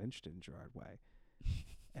 I'm not interested in Gerard Way.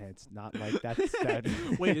 And it's not like that's that.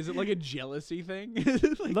 Wait, is it like a jealousy thing?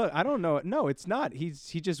 Like, Look, I don't know. No, it's not. He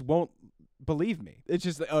just won't believe me. It's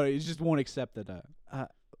just it just won't accept that.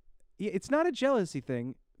 It's not a jealousy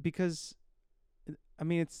thing because, I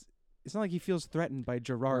mean, it's not like he feels threatened by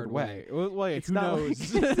Gerard Way. Well, It's who not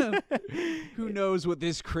knows? Who knows what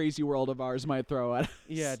this crazy world of ours might throw at us?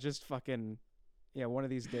 Yeah, just fucking. Yeah, one of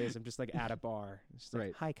these days I'm just like at a bar. Just like,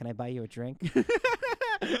 Right. Hi, can I buy you a drink?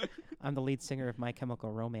 I'm the lead singer of My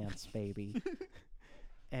Chemical Romance, baby.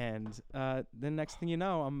 And the next thing you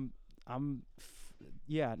know, then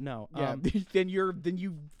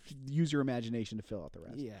you use your imagination to fill out the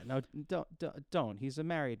rest. yeah, no, don't. He's a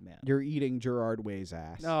married man. You're eating Gerard Way's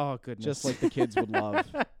ass. Oh goodness, Just like the kids would love.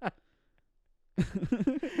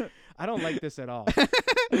 I don't like this at all.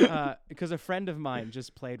 Because a friend of mine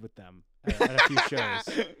just played with them at a few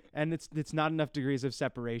shows, and it's not enough degrees of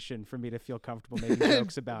separation for me to feel comfortable making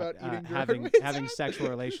jokes about eating having Gerard Way's sexual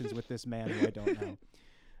relations with this man who I don't know.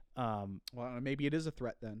 Well, maybe it is a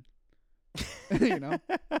threat then. You know,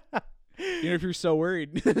 if you're so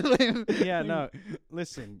worried. Yeah, no.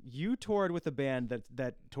 Listen, you toured with a band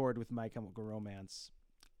that toured with My Chemical Romance.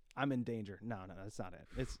 I'm in danger. No, that's not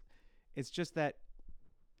it. It's just that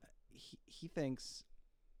he thinks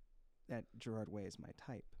that Gerard Way is my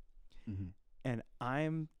type. Mm-hmm. And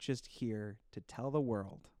I'm just here to tell the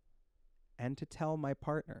world and to tell my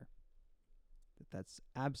partner that that's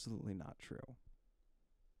absolutely not true.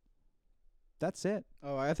 That's it.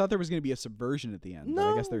 Oh, I thought there was going to be a subversion at the end,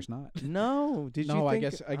 but I guess there's not. No, did you? No, think,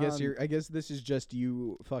 I guess this is just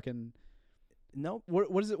you fucking. Nope.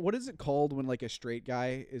 What is it called when like a straight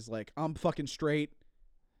guy is like, I'm fucking straight?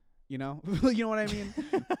 You know, you know what I mean?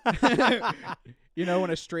 You know, when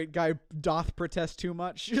a straight guy doth protest too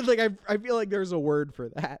much. Like I feel like there's a word for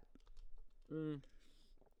that.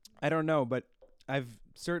 I don't know, but I've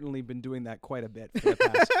certainly been doing that quite a bit for the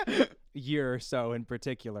past year or so, in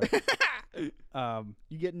particular.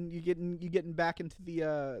 You getting back into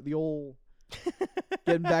the old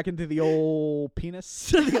getting back into the old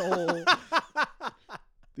penis, the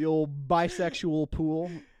old bisexual pool.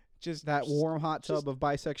 Just that warm hot tub of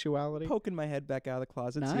bisexuality. Poking my head back out of the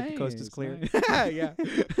closet, see if the coast is clear. Nice. Yeah.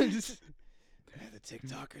 The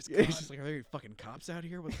TikTokers. It's just like, are there any fucking cops out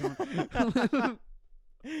here? What's going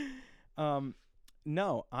on?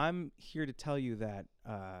 No, I'm here to tell you that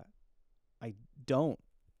I don't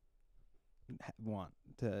want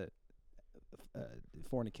to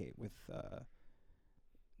fornicate with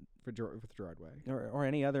Gerard Way or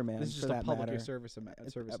any other man. This is for just a that public matter. service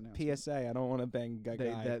announcement. PSA. I don't want to bang a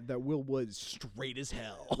guy. That Will Wood's straight as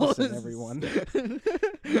hell. Listen, everyone.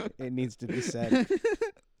 It needs to be said.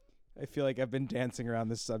 I feel like I've been dancing around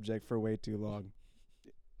this subject for way too long.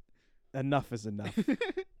 Enough is enough.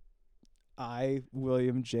 I,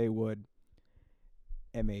 William J. Wood,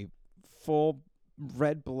 am a full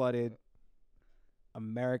red-blooded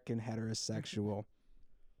American heterosexual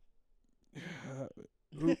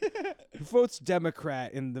who votes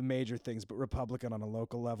Democrat in the major things, but Republican on a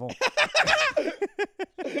local level.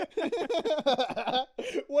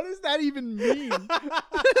 What does that even mean?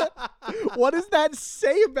 What does that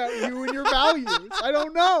say about you and your values? I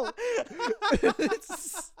don't know.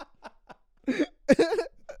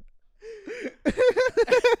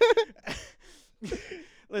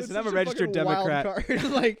 Listen, I'm a registered Democrat.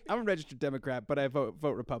 Like, I'm a registered Democrat, but I vote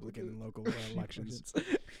Republican in local elections.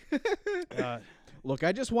 Look,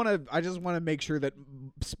 I just want to make sure that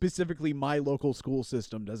specifically my local school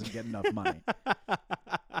system doesn't get enough money.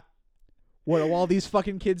 What, all these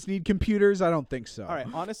fucking kids need computers? I don't think so. All right,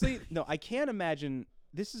 honestly, no, I can't imagine.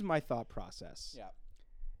 This is my thought process. Yeah.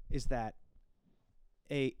 Is that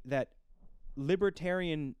that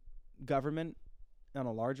libertarian government on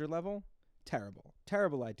a larger level?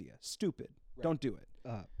 Terrible idea. Stupid. Right. Don't do it.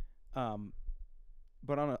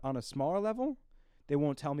 But on a smaller level, they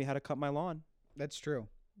won't tell me how to cut my lawn. That's true.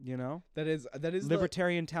 You know? That is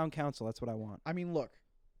libertarian town council. That's what I want. I mean, look.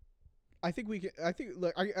 I think we can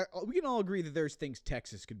all agree that there's things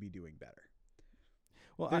Texas could be doing better.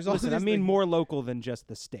 Well, listen, I mean more local than just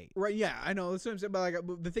the state. Right, yeah, I know. That's what I'm saying. But like,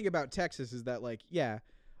 the thing about Texas is that, like, yeah,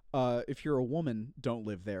 if you're a woman, don't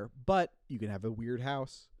live there. But you can have a weird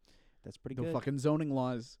house. That's pretty good. The fucking zoning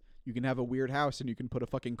laws. You can have a weird house and you can put a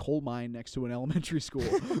fucking coal mine next to an elementary school.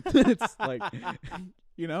 It's like,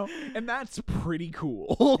 you know? And that's pretty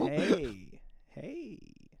cool. Hey.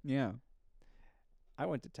 Yeah. I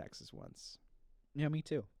went to Texas once. Yeah, me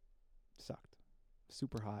too. Sucked.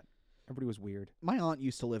 Super hot. Everybody was weird. My aunt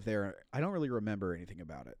used to live there. I don't really remember anything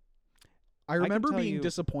about it. I remember being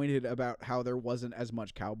disappointed about how there wasn't as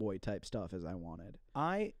much cowboy type stuff as I wanted.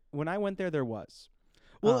 When I went there was.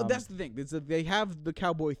 Well, that's the thing. They have the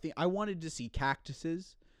cowboy thing. I wanted to see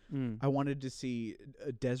cactuses. I wanted to see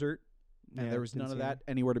a desert. And Yeah, there was didn't none of see that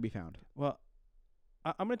anywhere to be found. Well,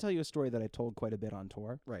 I'm going to tell you a story that I told quite a bit on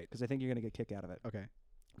tour Right. because I think you're going to get a kick out of it. Okay.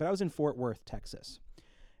 But I was in Fort Worth, Texas,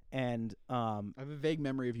 and I have a vague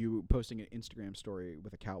memory of you posting an Instagram story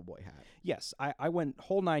with a cowboy hat. yes, I went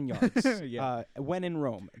whole 9 yards. Yeah. When in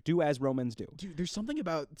Rome, do as Romans do. Dude, there's something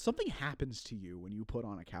happens to you when you put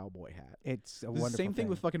on a cowboy hat. It's a It's the wonderful same thing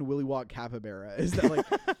with fucking Willy Wonka Capybara. Is that like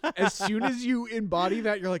as soon as you embody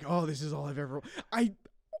that, you're like, oh, this is all I've ever.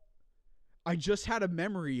 I just had a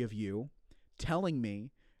memory of you telling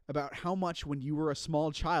me about how much when you were a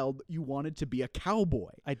small child you wanted to be a cowboy.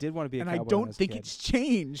 I did want to be a And cowboy. I when don't was a think kid. it's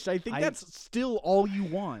changed. I think that's still all you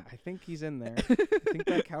want. I think he's in there. I think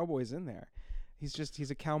that cowboy's in there.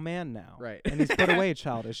 He's a cowman now. Right. And he's put away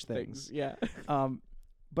childish things. Yeah.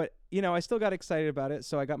 But I still got excited about it,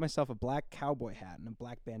 so I got myself a black cowboy hat and a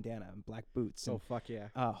black bandana and black boots and Oh fuck yeah.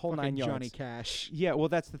 whole Fucking 9 yards. Johnny Cash. Yeah, well,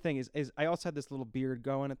 that's the thing is I also had this little beard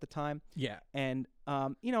going at the time, Yeah. and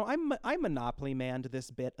I Monopoly manned this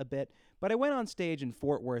bit a bit, but I went on stage in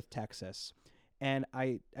Fort Worth, Texas, and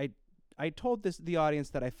I told the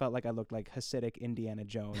audience that I felt like I looked like Hasidic Indiana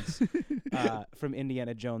Jones from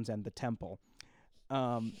Indiana Jones and the Temple.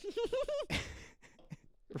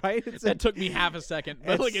 Right? That took me half a second.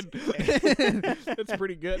 But that's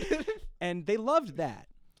pretty good. And they loved that.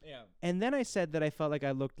 Yeah. And then I said that I felt like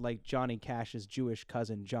I looked like Johnny Cash's Jewish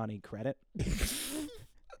cousin, Johnny Credit.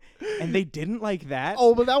 And they didn't like that.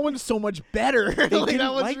 Oh, but that one's so much better. Like, didn't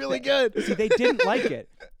that one's like really that. good. See, they didn't like it.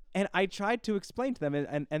 And I tried to explain to them,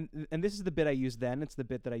 and this is the bit I used then. It's the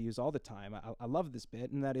bit that I use all the time. I love this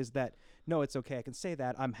bit, and that is that, no, it's okay. I can say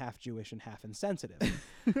that. I'm half Jewish and half insensitive.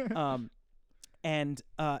 And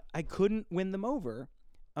I couldn't win them over.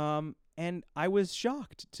 And I was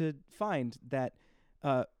shocked to find that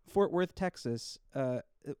Fort Worth, Texas, that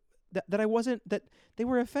I wasn't, that they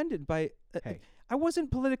were offended by. Hey. I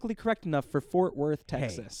wasn't politically correct enough for Fort Worth,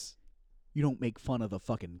 Texas. You don't make fun of the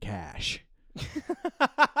fucking cash. It's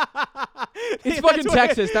It's fucking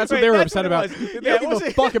Texas. That's what they were upset about. They don't give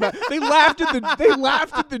a fuck about. They laughed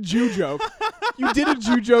at the Jew joke. You did a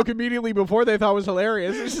Jew joke immediately before they thought it was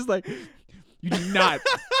hilarious. It's just like you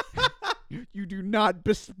do not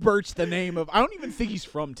besmirch the name of. I don't even think he's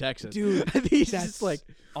from Texas, Dude, I think he's that's just like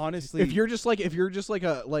honestly. if you're just like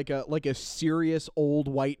a serious old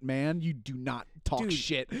white man, you do not talk Dude,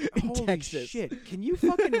 shit in holy Texas. shit! Can you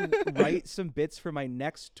fucking write some bits for my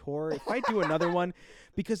next tour? If I do another one,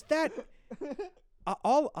 because that.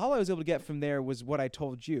 All I was able to get from there was what I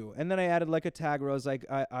told you, and then I added like a tag where I was like,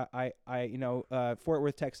 Fort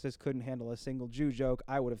Worth, Texas couldn't handle a single Jew joke.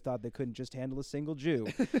 I would have thought they couldn't just handle a single Jew.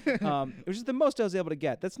 It was just the most I was able to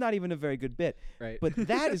get. That's not even a very good bit, Right. but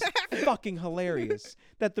that is fucking hilarious.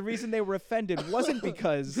 That the reason they were offended wasn't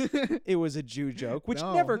because it was a Jew joke, which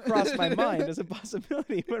No. never crossed my mind as a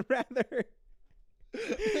possibility, but rather,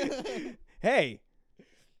 hey.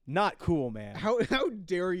 Not cool, man. How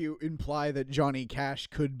dare you imply that Johnny Cash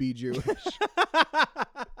could be Jewish?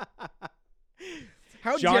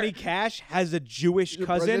 How Johnny Cash has a Jewish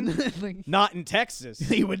cousin, Like, not in Texas.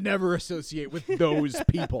 he would never associate with those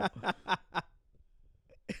people.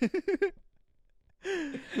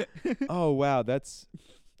 Oh wow, that's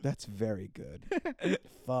very good.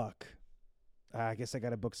 Fuck. I guess I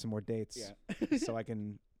gotta book some more dates so I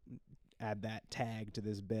can add that tag to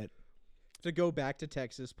this bit. To go back to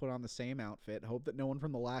Texas, put on the same outfit, hope that no one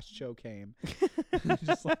from the last show came.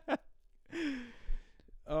 Just like,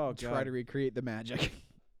 Oh try to recreate the magic.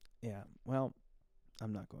 Yeah. Well,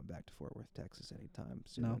 I'm not going back to Fort Worth, Texas anytime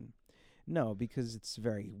soon. No? No, because it's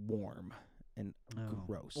very warm and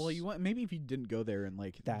gross. Well, you want maybe if you didn't go there in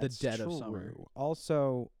like That's the dead of summer. true.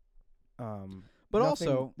 Also, But nothing-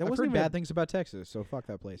 also, there I've wasn't heard even bad things about Texas, so fuck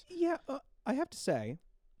that place. Yeah, I have to say,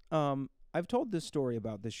 I've told this story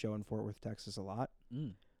about this show in Fort Worth, Texas a lot.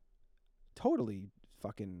 Totally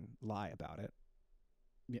fucking lie about it.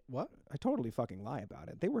 Yeah, what? I totally fucking lie about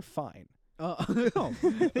it. They were fine. Oh,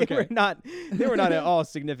 They were not at all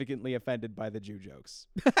significantly offended by the Jew jokes.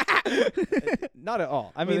 Not at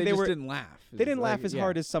all. I mean, they didn't laugh. They didn't laugh as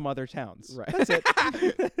hard as some other towns. Right. That's it.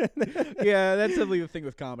 Yeah, that's definitely the thing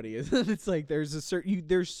with comedy is it's like there's a certain you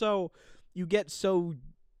get so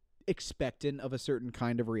expectant of a certain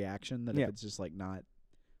kind of reaction that Yeah. if it's just like not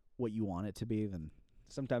what you want it to be, then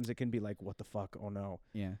Sometimes it can be like, what the fuck? Oh no.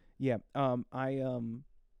 yeah. Yeah.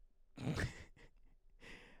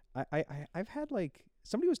 I've had like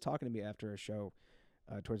somebody was talking to me after a show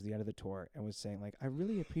towards the end of the tour and was saying like, I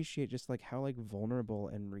really appreciate just like how like vulnerable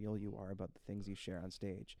and real you are about the things you share on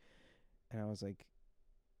stage. And I was like,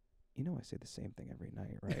 I say the same thing every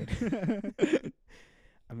night, right?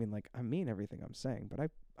 I mean, like, I mean everything I'm saying, but I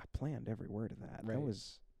planned every word of that. Right. That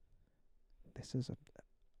was this is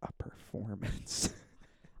a performance.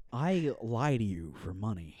 I lie to you for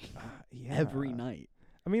money Yeah. every night.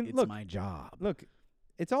 I mean, It's look, my job.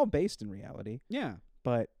 it's all based in reality, Yeah.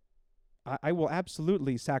 but I will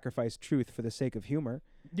absolutely sacrifice truth for the sake of humor.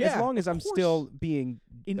 Yeah. As long as of I'm course. still being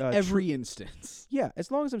in true- every instance. Yeah,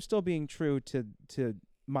 as long as I'm still being true to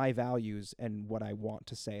my values and what I want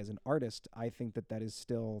to say as an artist, I think that is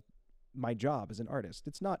still my job as an artist.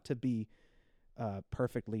 It's not to be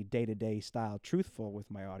perfectly day-to-day style truthful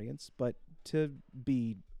with my audience, but to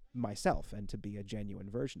be myself and to be a genuine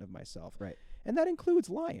version of myself. Right. And that includes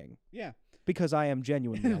lying, Yeah. because I am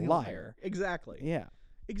genuinely a liar. Exactly. Yeah.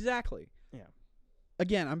 Exactly. Yeah.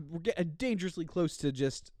 Again, we're getting dangerously close to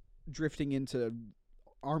just drifting into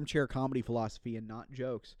armchair comedy philosophy and not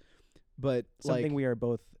jokes. But Something we are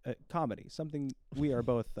both comedy. Something we are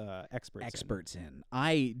both experts in.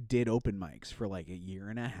 I did open mics for like a year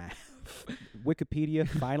and a half. in. Wikipedia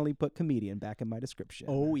finally put comedian back in my description.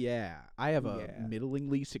 Oh yeah, I have a Yeah.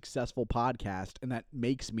 middlingly successful podcast, and that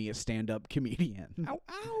makes me a stand-up comedian. Ow,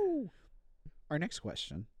 ow. Our next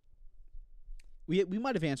question. We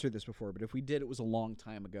might have answered this before, but if we did, it was a long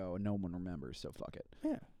time ago, and no one remembers. So fuck it.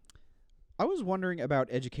 Yeah. I was wondering about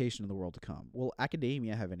education in the world to come. Will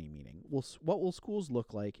academia have any meaning? What will schools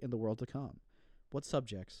look like in the world to come? What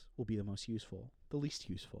subjects will be the most useful, the least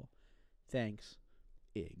useful? Thanks,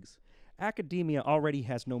 Iggs. Academia already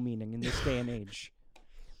has no meaning in this day and age.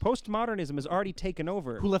 Postmodernism has already taken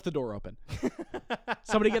over. Who left the door open?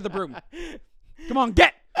 Somebody get the broom. Come on,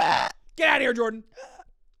 get out of here, Jordan.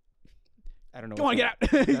 I don't know. Come on, get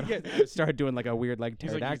out. I started doing like a weird like He's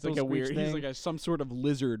pterodactyl like a weird. screech He's thing. like some sort of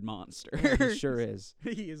lizard monster. He sure is.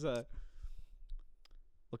 He is a.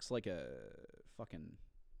 Looks like a fucking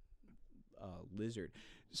lizard.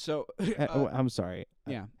 So I'm sorry.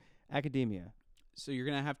 yeah. Academia. So you're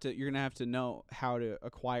gonna have to know how to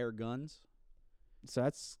acquire guns. So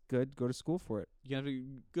that's good. Go to school for it. You have to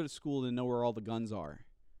go to school to know where all the guns are.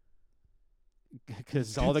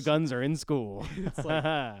 Because all the guns are in school. It's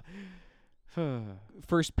like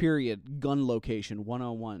first period, gun location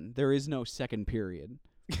 101. There is no second period.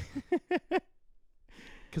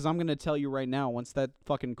 Because I'm gonna tell you right now, once that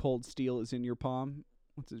fucking cold steel is in your palm,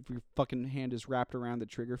 once your fucking hand is wrapped around the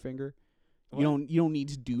trigger finger, you don't need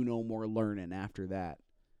to do no more learning after that.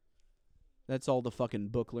 That's all the fucking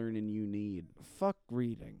book learning you need. Fuck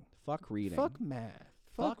reading. Fuck reading. Fuck math.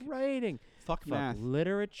 Fuck Fuck- writing. Fuck Fuck math.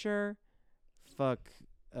 literature. Fuck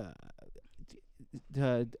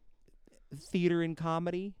theater and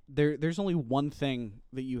comedy. There's only one thing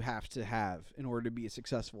that you have to have in order to be a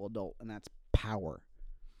successful adult, and that's power.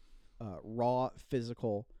 Raw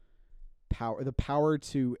physical power, the power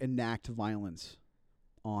to enact violence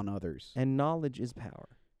on others. And knowledge is power.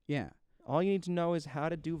 Yeah, All you need to know is how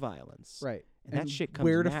to do violence. right. And that shit comes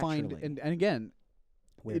where to naturally. find and again,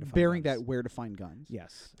 Where to find bearing guns. that where to find guns.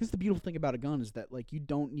 Yes. Because the beautiful thing about a gun is that like you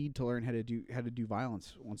don't need to learn how to do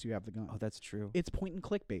violence once you have the gun. Oh, that's true. It's point and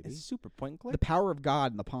click, baby. It's super point and click. The power of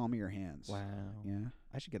God in the palm of your hands. Wow. Yeah,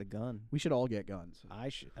 I should get a gun. we should all get guns. I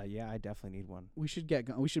should. Yeah, I definitely need one. We should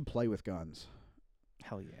get. We should play with guns.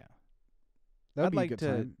 Hell yeah. That would I'd be like a good to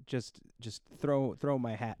time. just throw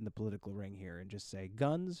my hat in the political ring here and just say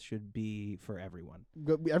guns should be for everyone.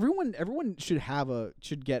 Everyone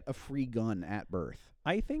should get a free gun at birth.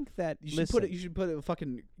 I think that You should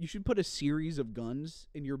put a series of guns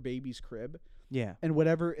in your baby's crib, yeah. and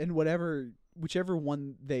whichever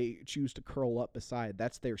one they choose to curl up beside,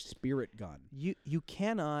 that's their spirit gun. You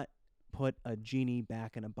cannot put a genie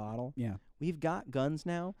back in a bottle. Yeah. We've got guns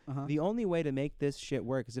now. Uh-huh. The only way to make this shit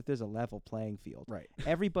work is if there's a level playing field. Right.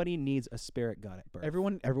 Everybody needs a spirit gun at birth.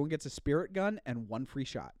 Everyone gets a spirit gun and one free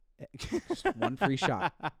shot. Just one free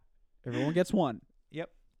shot. Everyone gets one. Yep.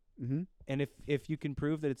 Mm-hmm. And if you can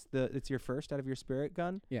prove that it's your first out of your spirit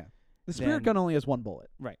gun, Yeah. The spirit Then- gun only has one bullet.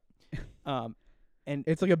 and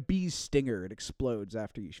It's like a bee's stinger. It explodes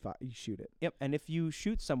after you shoot it. yep, and if you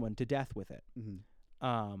shoot someone to death with it,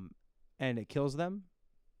 Mm-hmm. and it kills them,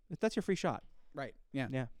 that's your free shot. Right. Yeah.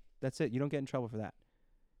 Yeah, that's it. You don't get in trouble for that.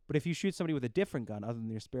 But if you shoot somebody with a different gun other than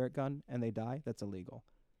your spirit gun and they die, that's illegal.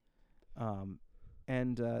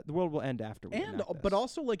 And the world will end after we enact But this.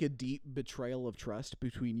 also like a deep betrayal of trust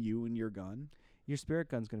between you and your gun. Your spirit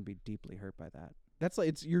gun's going to be deeply hurt by that. That's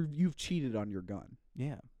like you've cheated on your gun.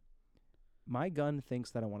 Yeah. My gun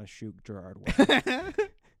thinks that I want to shoot Gerard Way.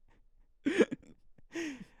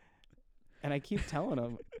 And I keep telling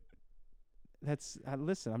him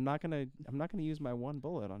listen, I'm not going to use my one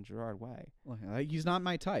bullet on Gerard Way. He's not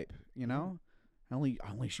my type, you know? I only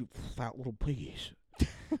shoot fat little piggies.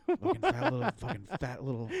 fucking fat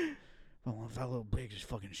little pigs, just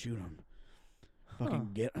fucking shoot them. fucking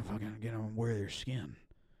get them where their skin.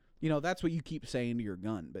 You know, that's what you keep saying to your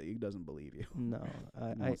gun, but he doesn't believe you. No,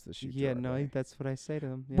 Wants to shoot yeah, Gerard no, Way. that's what I say to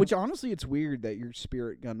him. Yeah. Which honestly, it's weird that your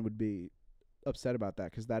spirit gun would be upset about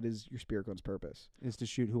that, because that is your spirit gun's purpose. is to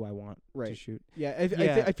shoot who I want to Right. shoot. Yeah,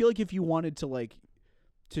 Yeah. I feel like if you wanted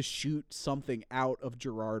to shoot something out of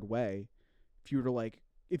Gerard Way, if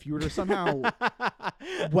you were to somehow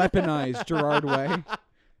weaponize Gerard Way,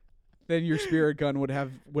 then your spirit gun would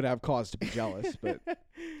have cause to be jealous. But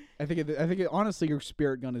I think honestly, your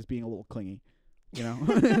spirit gun is being a little clingy. You know,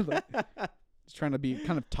 it's trying to be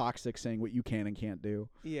kind of toxic, saying what you can and can't do.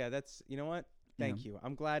 Yeah, that's you know what. Thank you.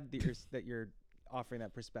 I'm glad that you're offering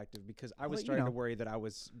that perspective, because I was Well, starting to worry that I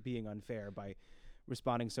was being unfair by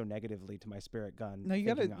responding so negatively to my spirit gun. No, you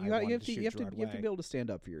have thinking I to wanted shoot you have to Gerard be Way. able to stand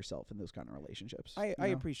up for yourself in those kind of relationships. I you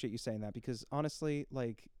know? appreciate you saying that, because honestly,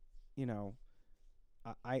 like, you know,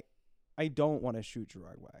 I don't want to shoot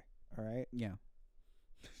Gerard Way. All right. Yeah.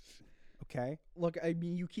 Okay. Look, I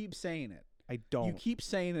mean, you keep saying it. I don't. You keep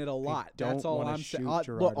saying it a lot. don't That's all wanna I'm saying. shoot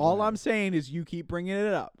Gerard Look, all Way. I'm saying is you keep bringing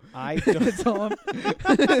it up. I don't. That's all I'm.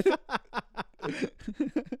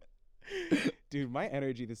 Dude, my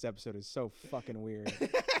energy this episode is so fucking weird.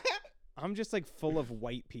 I'm just like full of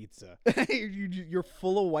white pizza. You're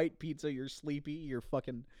full of white pizza. You're sleepy. You're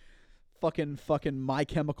fucking My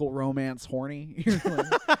Chemical Romance horny. You're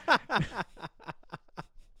like,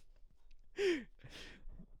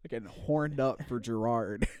 getting horned up for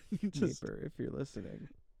Gerard. Just, Neighbor, if you're listening.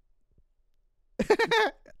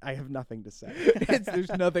 I have nothing to say.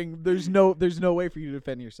 there's no way for you to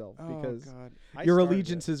defend yourself, because God. your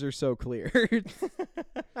allegiances are so clear.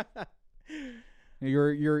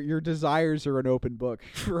 Your desires are an open book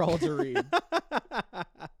for all to read.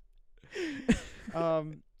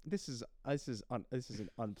 This is an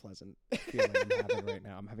unpleasant feeling I'm having right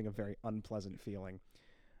now. I'm having a very unpleasant feeling.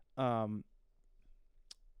 I'm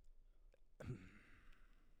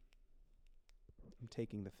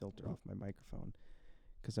taking the filter off my microphone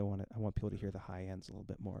because I want people to hear the high ends a little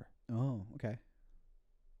bit more. Oh, okay.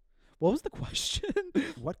 What was the question?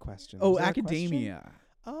 What question? Oh, Was there a question? academia.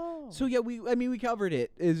 Oh. So yeah, we covered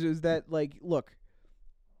it. Is that, like, look,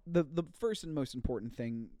 the first and most important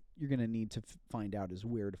thing you're gonna need to find out is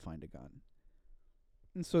where to find a gun.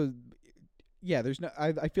 And so, yeah, there's no.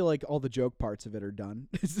 I feel like all the joke parts of it are done.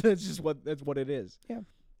 That's what it is. Yeah.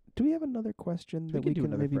 Do we have another question that we do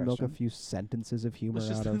can another maybe milk a question. few sentences of humor Let's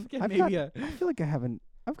just out of? get I feel like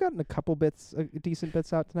I've gotten a couple bits, decent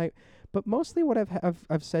bits out tonight, but mostly what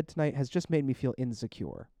I've said tonight has just made me feel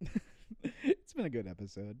insecure. It's been a good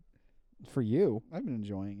episode. For you, I've been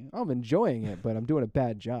enjoying it. I'm enjoying it, but I'm doing a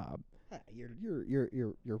bad job.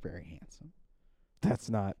 You're very handsome. That's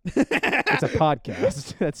not. It's a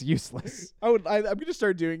podcast. That's useless. I'm gonna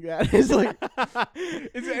start doing that. It's like,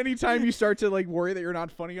 it's anytime you start to like worry that you're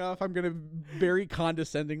not funny enough, I'm gonna very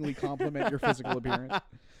condescendingly compliment your physical appearance.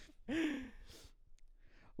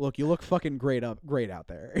 Look, you look fucking great out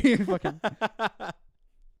there. You're fucking.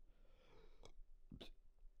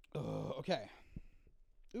 Okay.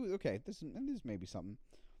 Ooh, okay. This may be something.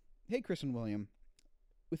 Hey, Chris and William,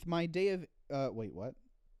 with my day of wait, what?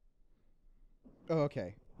 Oh,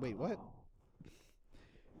 okay. Wait, what?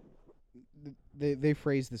 They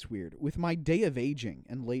phrase this weird. With my day of aging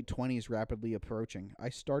and late 20s rapidly approaching, I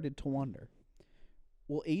started to wonder,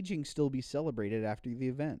 will aging still be celebrated after the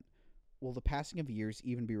event? Will the passing of years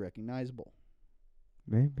even be recognizable?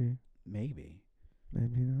 Maybe. Maybe.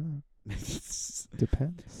 Maybe not.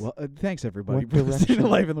 Depends. Well, thanks everybody What for listening to direction?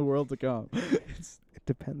 Life in the World to Come. It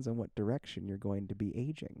depends on what direction you're going to be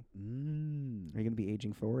aging. Are you going to be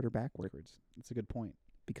aging forward or backwards? That's a good point.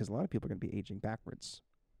 Because a lot of people are going to be aging backwards.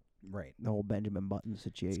 Right. The whole Benjamin Button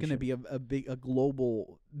situation. It's going to be a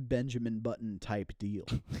global Benjamin Button type deal.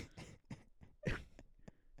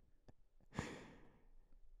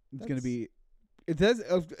 It's going to be. It does.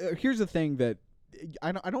 Here's the thing that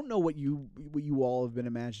I don't know what you all have been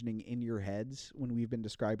imagining in your heads when we've been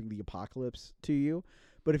describing the apocalypse to you,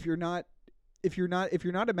 but if you're not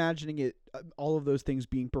imagining it, all of those things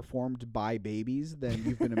being performed by babies, then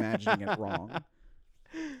you've been imagining it wrong.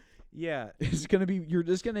 Yeah. It's gonna be. You're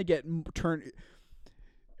just gonna get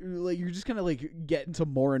you're just gonna like get into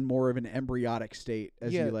more and more of an embryotic state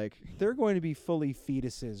as you like. They're going to be fully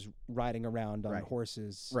fetuses riding around on Right.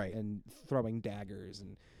 horses Right. and throwing daggers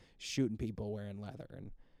and shooting people wearing leather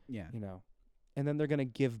and, Yeah. you know. And then they're going to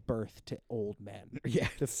give birth to old men. Yeah.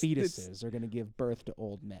 The fetuses are going to give birth to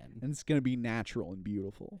old men. And it's gonna be natural and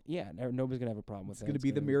beautiful. Yeah, nobody's going to have a problem with It's that. gonna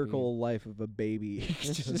be the miracle life of a baby.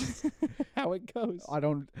 It's just how it goes.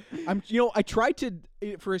 I tried to,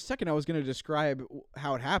 for a second I was going to describe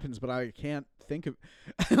how it happens, but I can't think of,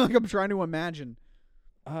 like I'm trying to imagine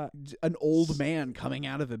an old man coming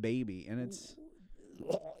out of a baby, and it's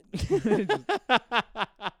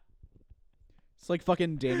it's like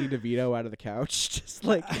fucking Danny DeVito out of the couch, just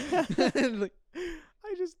like, like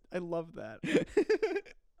I love that.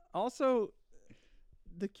 Also,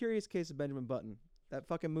 The Curious Case of Benjamin Button. That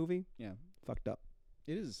fucking movie. Yeah. Fucked up.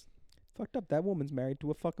 it is. Fucked up. That woman's married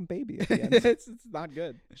to a fucking baby at the end. It's not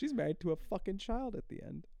good. She's married to a fucking child at the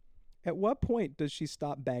end. At what point does she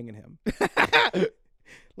stop banging him?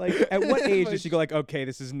 Like, at what age does she go like, okay,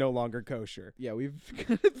 this is no longer kosher? Yeah, we've.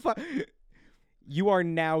 You are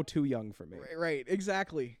now too young for me. Right.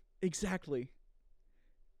 Exactly.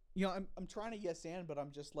 You know, I'm trying to yes and, but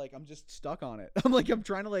I'm just stuck on it. I'm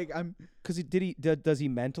trying to Because does he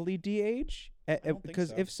mentally de-age? don't think Because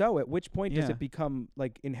so. if so, at which point does Yeah. it become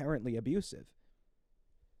like inherently abusive?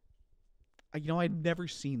 I'd never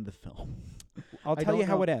seen the film. I'll I tell you don't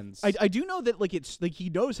how know. it ends. I do know that it's like he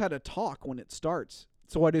knows how to talk when it starts,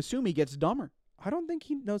 so I'd assume he gets dumber. I don't think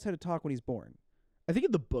he knows how to talk when he's born. I think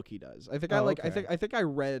in the book he does. I think I think I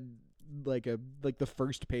read like the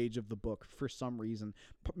first page of the book for some reason,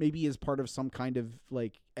 maybe as part of some kind of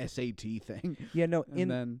like SAT thing. Yeah, no.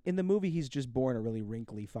 And In the movie, he's just born a really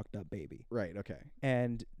wrinkly, fucked up baby, right, okay,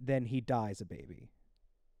 and then he dies a baby,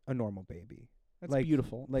 a normal baby. that's Like,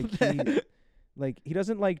 beautiful. Like he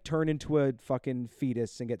doesn't like turn into a fucking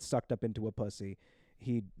fetus and get sucked up into a pussy.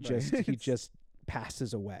 He just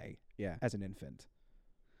passes away Yeah. as an infant.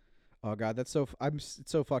 Oh god, that's so it's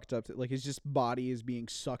so fucked up. Like his just body is being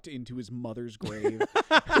sucked into his mother's grave,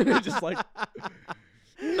 just like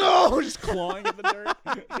no, just clawing in the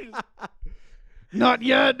dirt. Not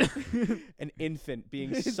yet. An infant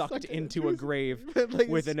being It's sucked sucked into a grave Like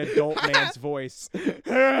with this- an adult man's voice.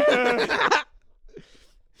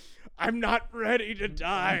 I'm not ready to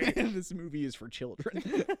die. This movie is for children.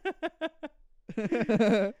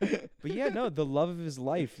 But yeah, no, the love of his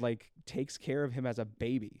life like takes care of him as a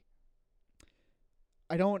baby.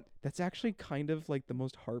 I don't. That's actually kind of like the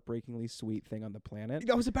most heartbreakingly sweet thing on the planet.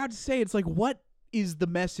 I was about to say, it's like, what is the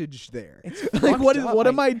message there? It's like, what fucked is up. what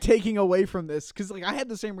am I taking away from this? Because like I had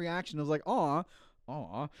the same reaction. I was like, aw.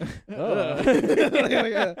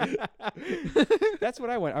 That's what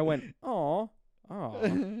I went. I went, aw,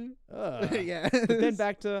 Yeah. But then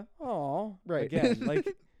back to, aw, Right. again. Like,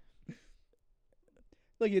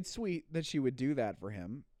 like it's sweet that she would do that for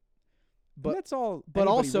him. but that's all. But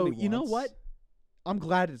anybody also, really you know wants. what? I'm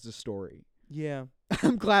glad it's a story. Yeah.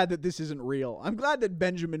 I'm glad that this isn't real. I'm glad that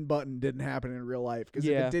Benjamin Button didn't happen in real life, because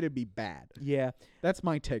if Yeah. it did, it'd be bad. Yeah. That's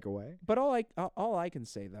my takeaway. But all I can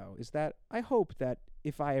say though is that I hope that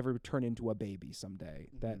if I ever turn into a baby someday,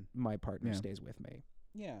 that my partner Yeah. stays with me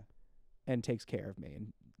Yeah. and takes care of me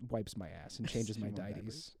and wipes my ass and changes my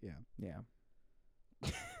diaties. Yeah. Yeah.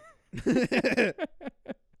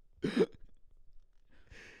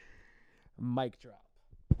 Mic drop.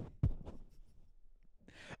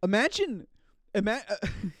 Imagine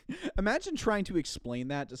trying to explain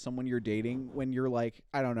that to someone you're dating when you're like,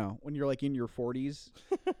 I don't know, when you're like in your 40s,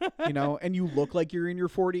 you know, and you look like you're in your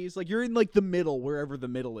 40s, like you're in like the middle, wherever the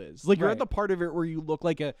middle is. Like you're at Right. the part of it where you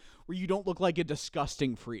don't look like a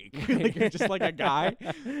disgusting freak. Like you're just like a guy,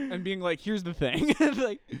 and being like, here's the thing,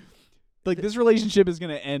 like this relationship is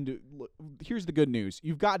gonna end. Here's the good news: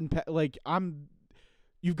 you've gotten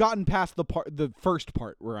you've gotten past the first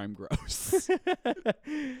part where I'm gross.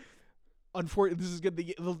 This is good.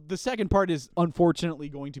 The second part is unfortunately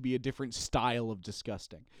going to be a different style of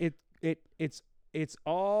disgusting. It's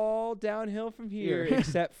all downhill from here,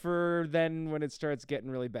 except for then when it starts getting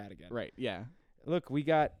really bad again. Right? Yeah. Look,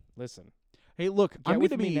 listen. Hey, look, Get I'm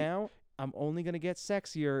with gonna me be now. I'm only gonna get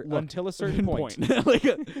sexier Look, until a certain point.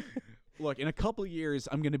 Look, in a couple years,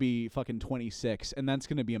 I'm gonna be fucking 26, and that's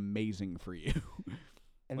gonna be amazing for you.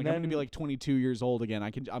 And like then I'm gonna be like 22 years old again.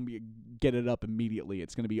 I'm gonna get it up immediately.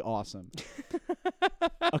 It's gonna be awesome.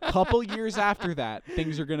 A couple years after that,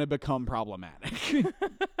 things are gonna become problematic.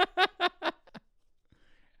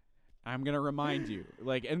 I'm gonna remind you,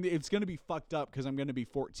 like, and it's gonna be fucked up because I'm gonna be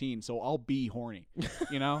 14, so I'll be horny,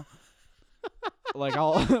 you know. Like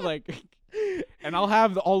I'll and I'll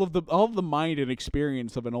have all of the mind and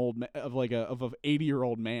experience of an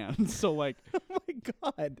 80-year-old man. So like, oh my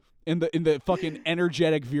god. in the fucking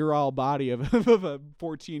energetic virile body of a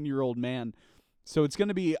 14-year-old man. So it's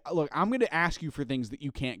gonna be, look, I'm gonna ask you for things that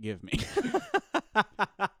you can't give me. I'm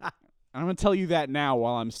gonna tell you that now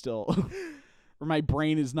while I'm still, or my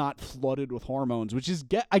brain is not flooded with hormones, which is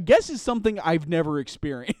I guess is something I've never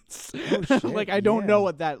experienced. Oh, shit, like I don't yeah. know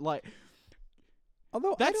what that like.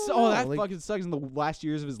 Although That's I don't know, that like, fucking sucks. In the last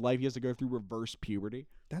years of his life, he has to go through reverse puberty,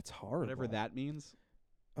 that's horrible. whatever that means.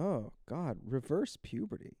 Oh god, reverse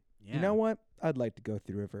puberty. Yeah. You know what? I'd like to go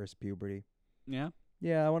through reverse puberty. Yeah.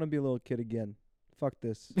 Yeah, I want to be a little kid again. Fuck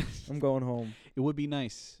this. I'm going home. It would be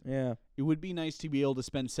nice. Yeah. It would be nice to be able to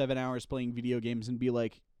spend 7 hours playing video games and be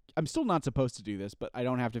like, I'm still not supposed to do this, but I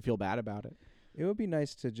don't have to feel bad about it. It would be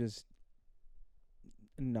nice to just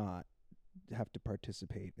not have to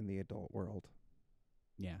participate in the adult world.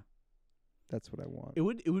 Yeah. That's what I want. It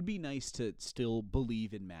would be nice to still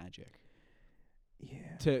believe in magic.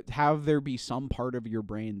 Yeah. To have there be some part of your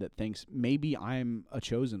brain that thinks maybe I'm a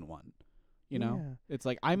chosen one. You know? Yeah. It's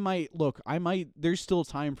like there's still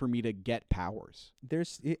time for me to get powers.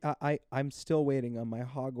 I'm still waiting on my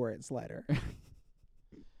Hogwarts letter.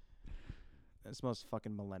 That's the most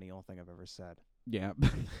fucking millennial thing I've ever said. Yeah.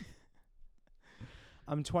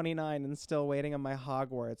 I'm 29 and still waiting on my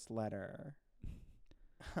Hogwarts letter.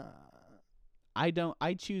 I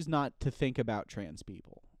choose not to think about trans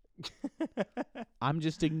people. I'm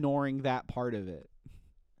just ignoring that part of it.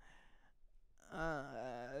 All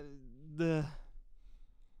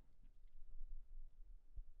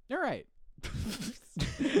right.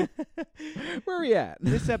 Where are we at?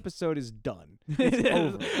 This episode is done. It's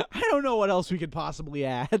over. I don't know what else we could possibly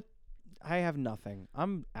add. I have nothing.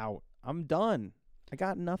 I'm out. I'm done. I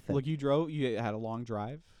got nothing. Look, you had a long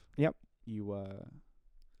drive. Yep. You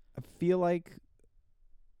I feel like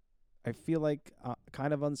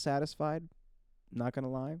kind of unsatisfied. Not gonna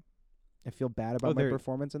lie. I feel bad about my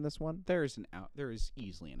performance in this one. There is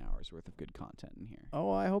easily an hour's worth of good content in here.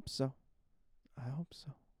 Oh, I hope so.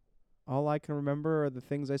 All I can remember are the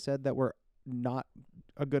things I said that were not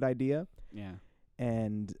a good idea. Yeah.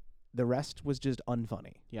 And the rest was just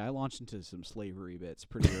unfunny. Yeah, I launched into some slavery bits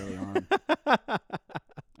pretty early on. I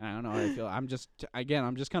don't know how I feel. I'm just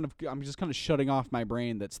kind of shutting off my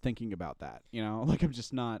brain that's thinking about that. You know, like I'm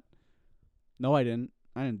just not. No, I didn't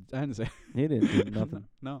say. You didn't do nothing.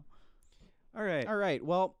 No. All right.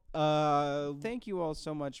 Well, thank you all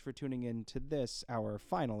so much for tuning in to this, our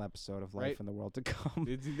final episode of Life in the World to Come.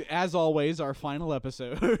 As always, our final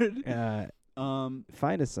episode.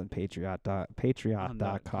 Find us on patreon.com.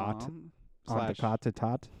 Patreon.tot.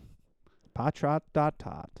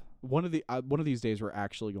 One of these days we're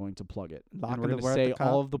actually going to plug it. Lock and we're going to say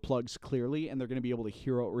all of the plugs clearly, and they're going to be able to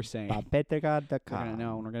hear what we're saying. They're going to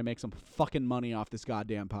know, and we're going to make some fucking money off this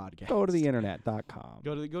goddamn podcast. Go to the internet.com.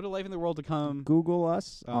 Go to Life in the World to Come. Google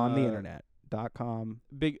us on the internet.com.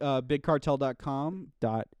 Bigcartel.com.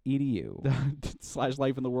 .edu.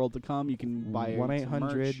 /Life in the World to Come. You can buy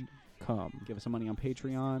 1-800 come. Give us some money on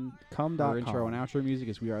Patreon. Come.com. Our intro and outro music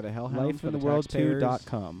is We Are the Hellhounds.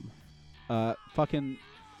 Lifeintheworld2.com. Fucking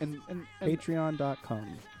and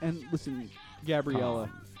Patreon.com. And listen, Gabriella,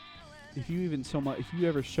 if you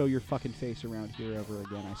ever show your fucking face around here ever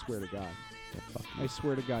again, I swear to God. I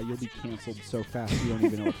swear to God, you'll be canceled so fast you don't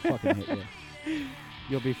even know what fucking hit you.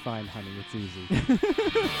 You'll be fine, honey. It's easy.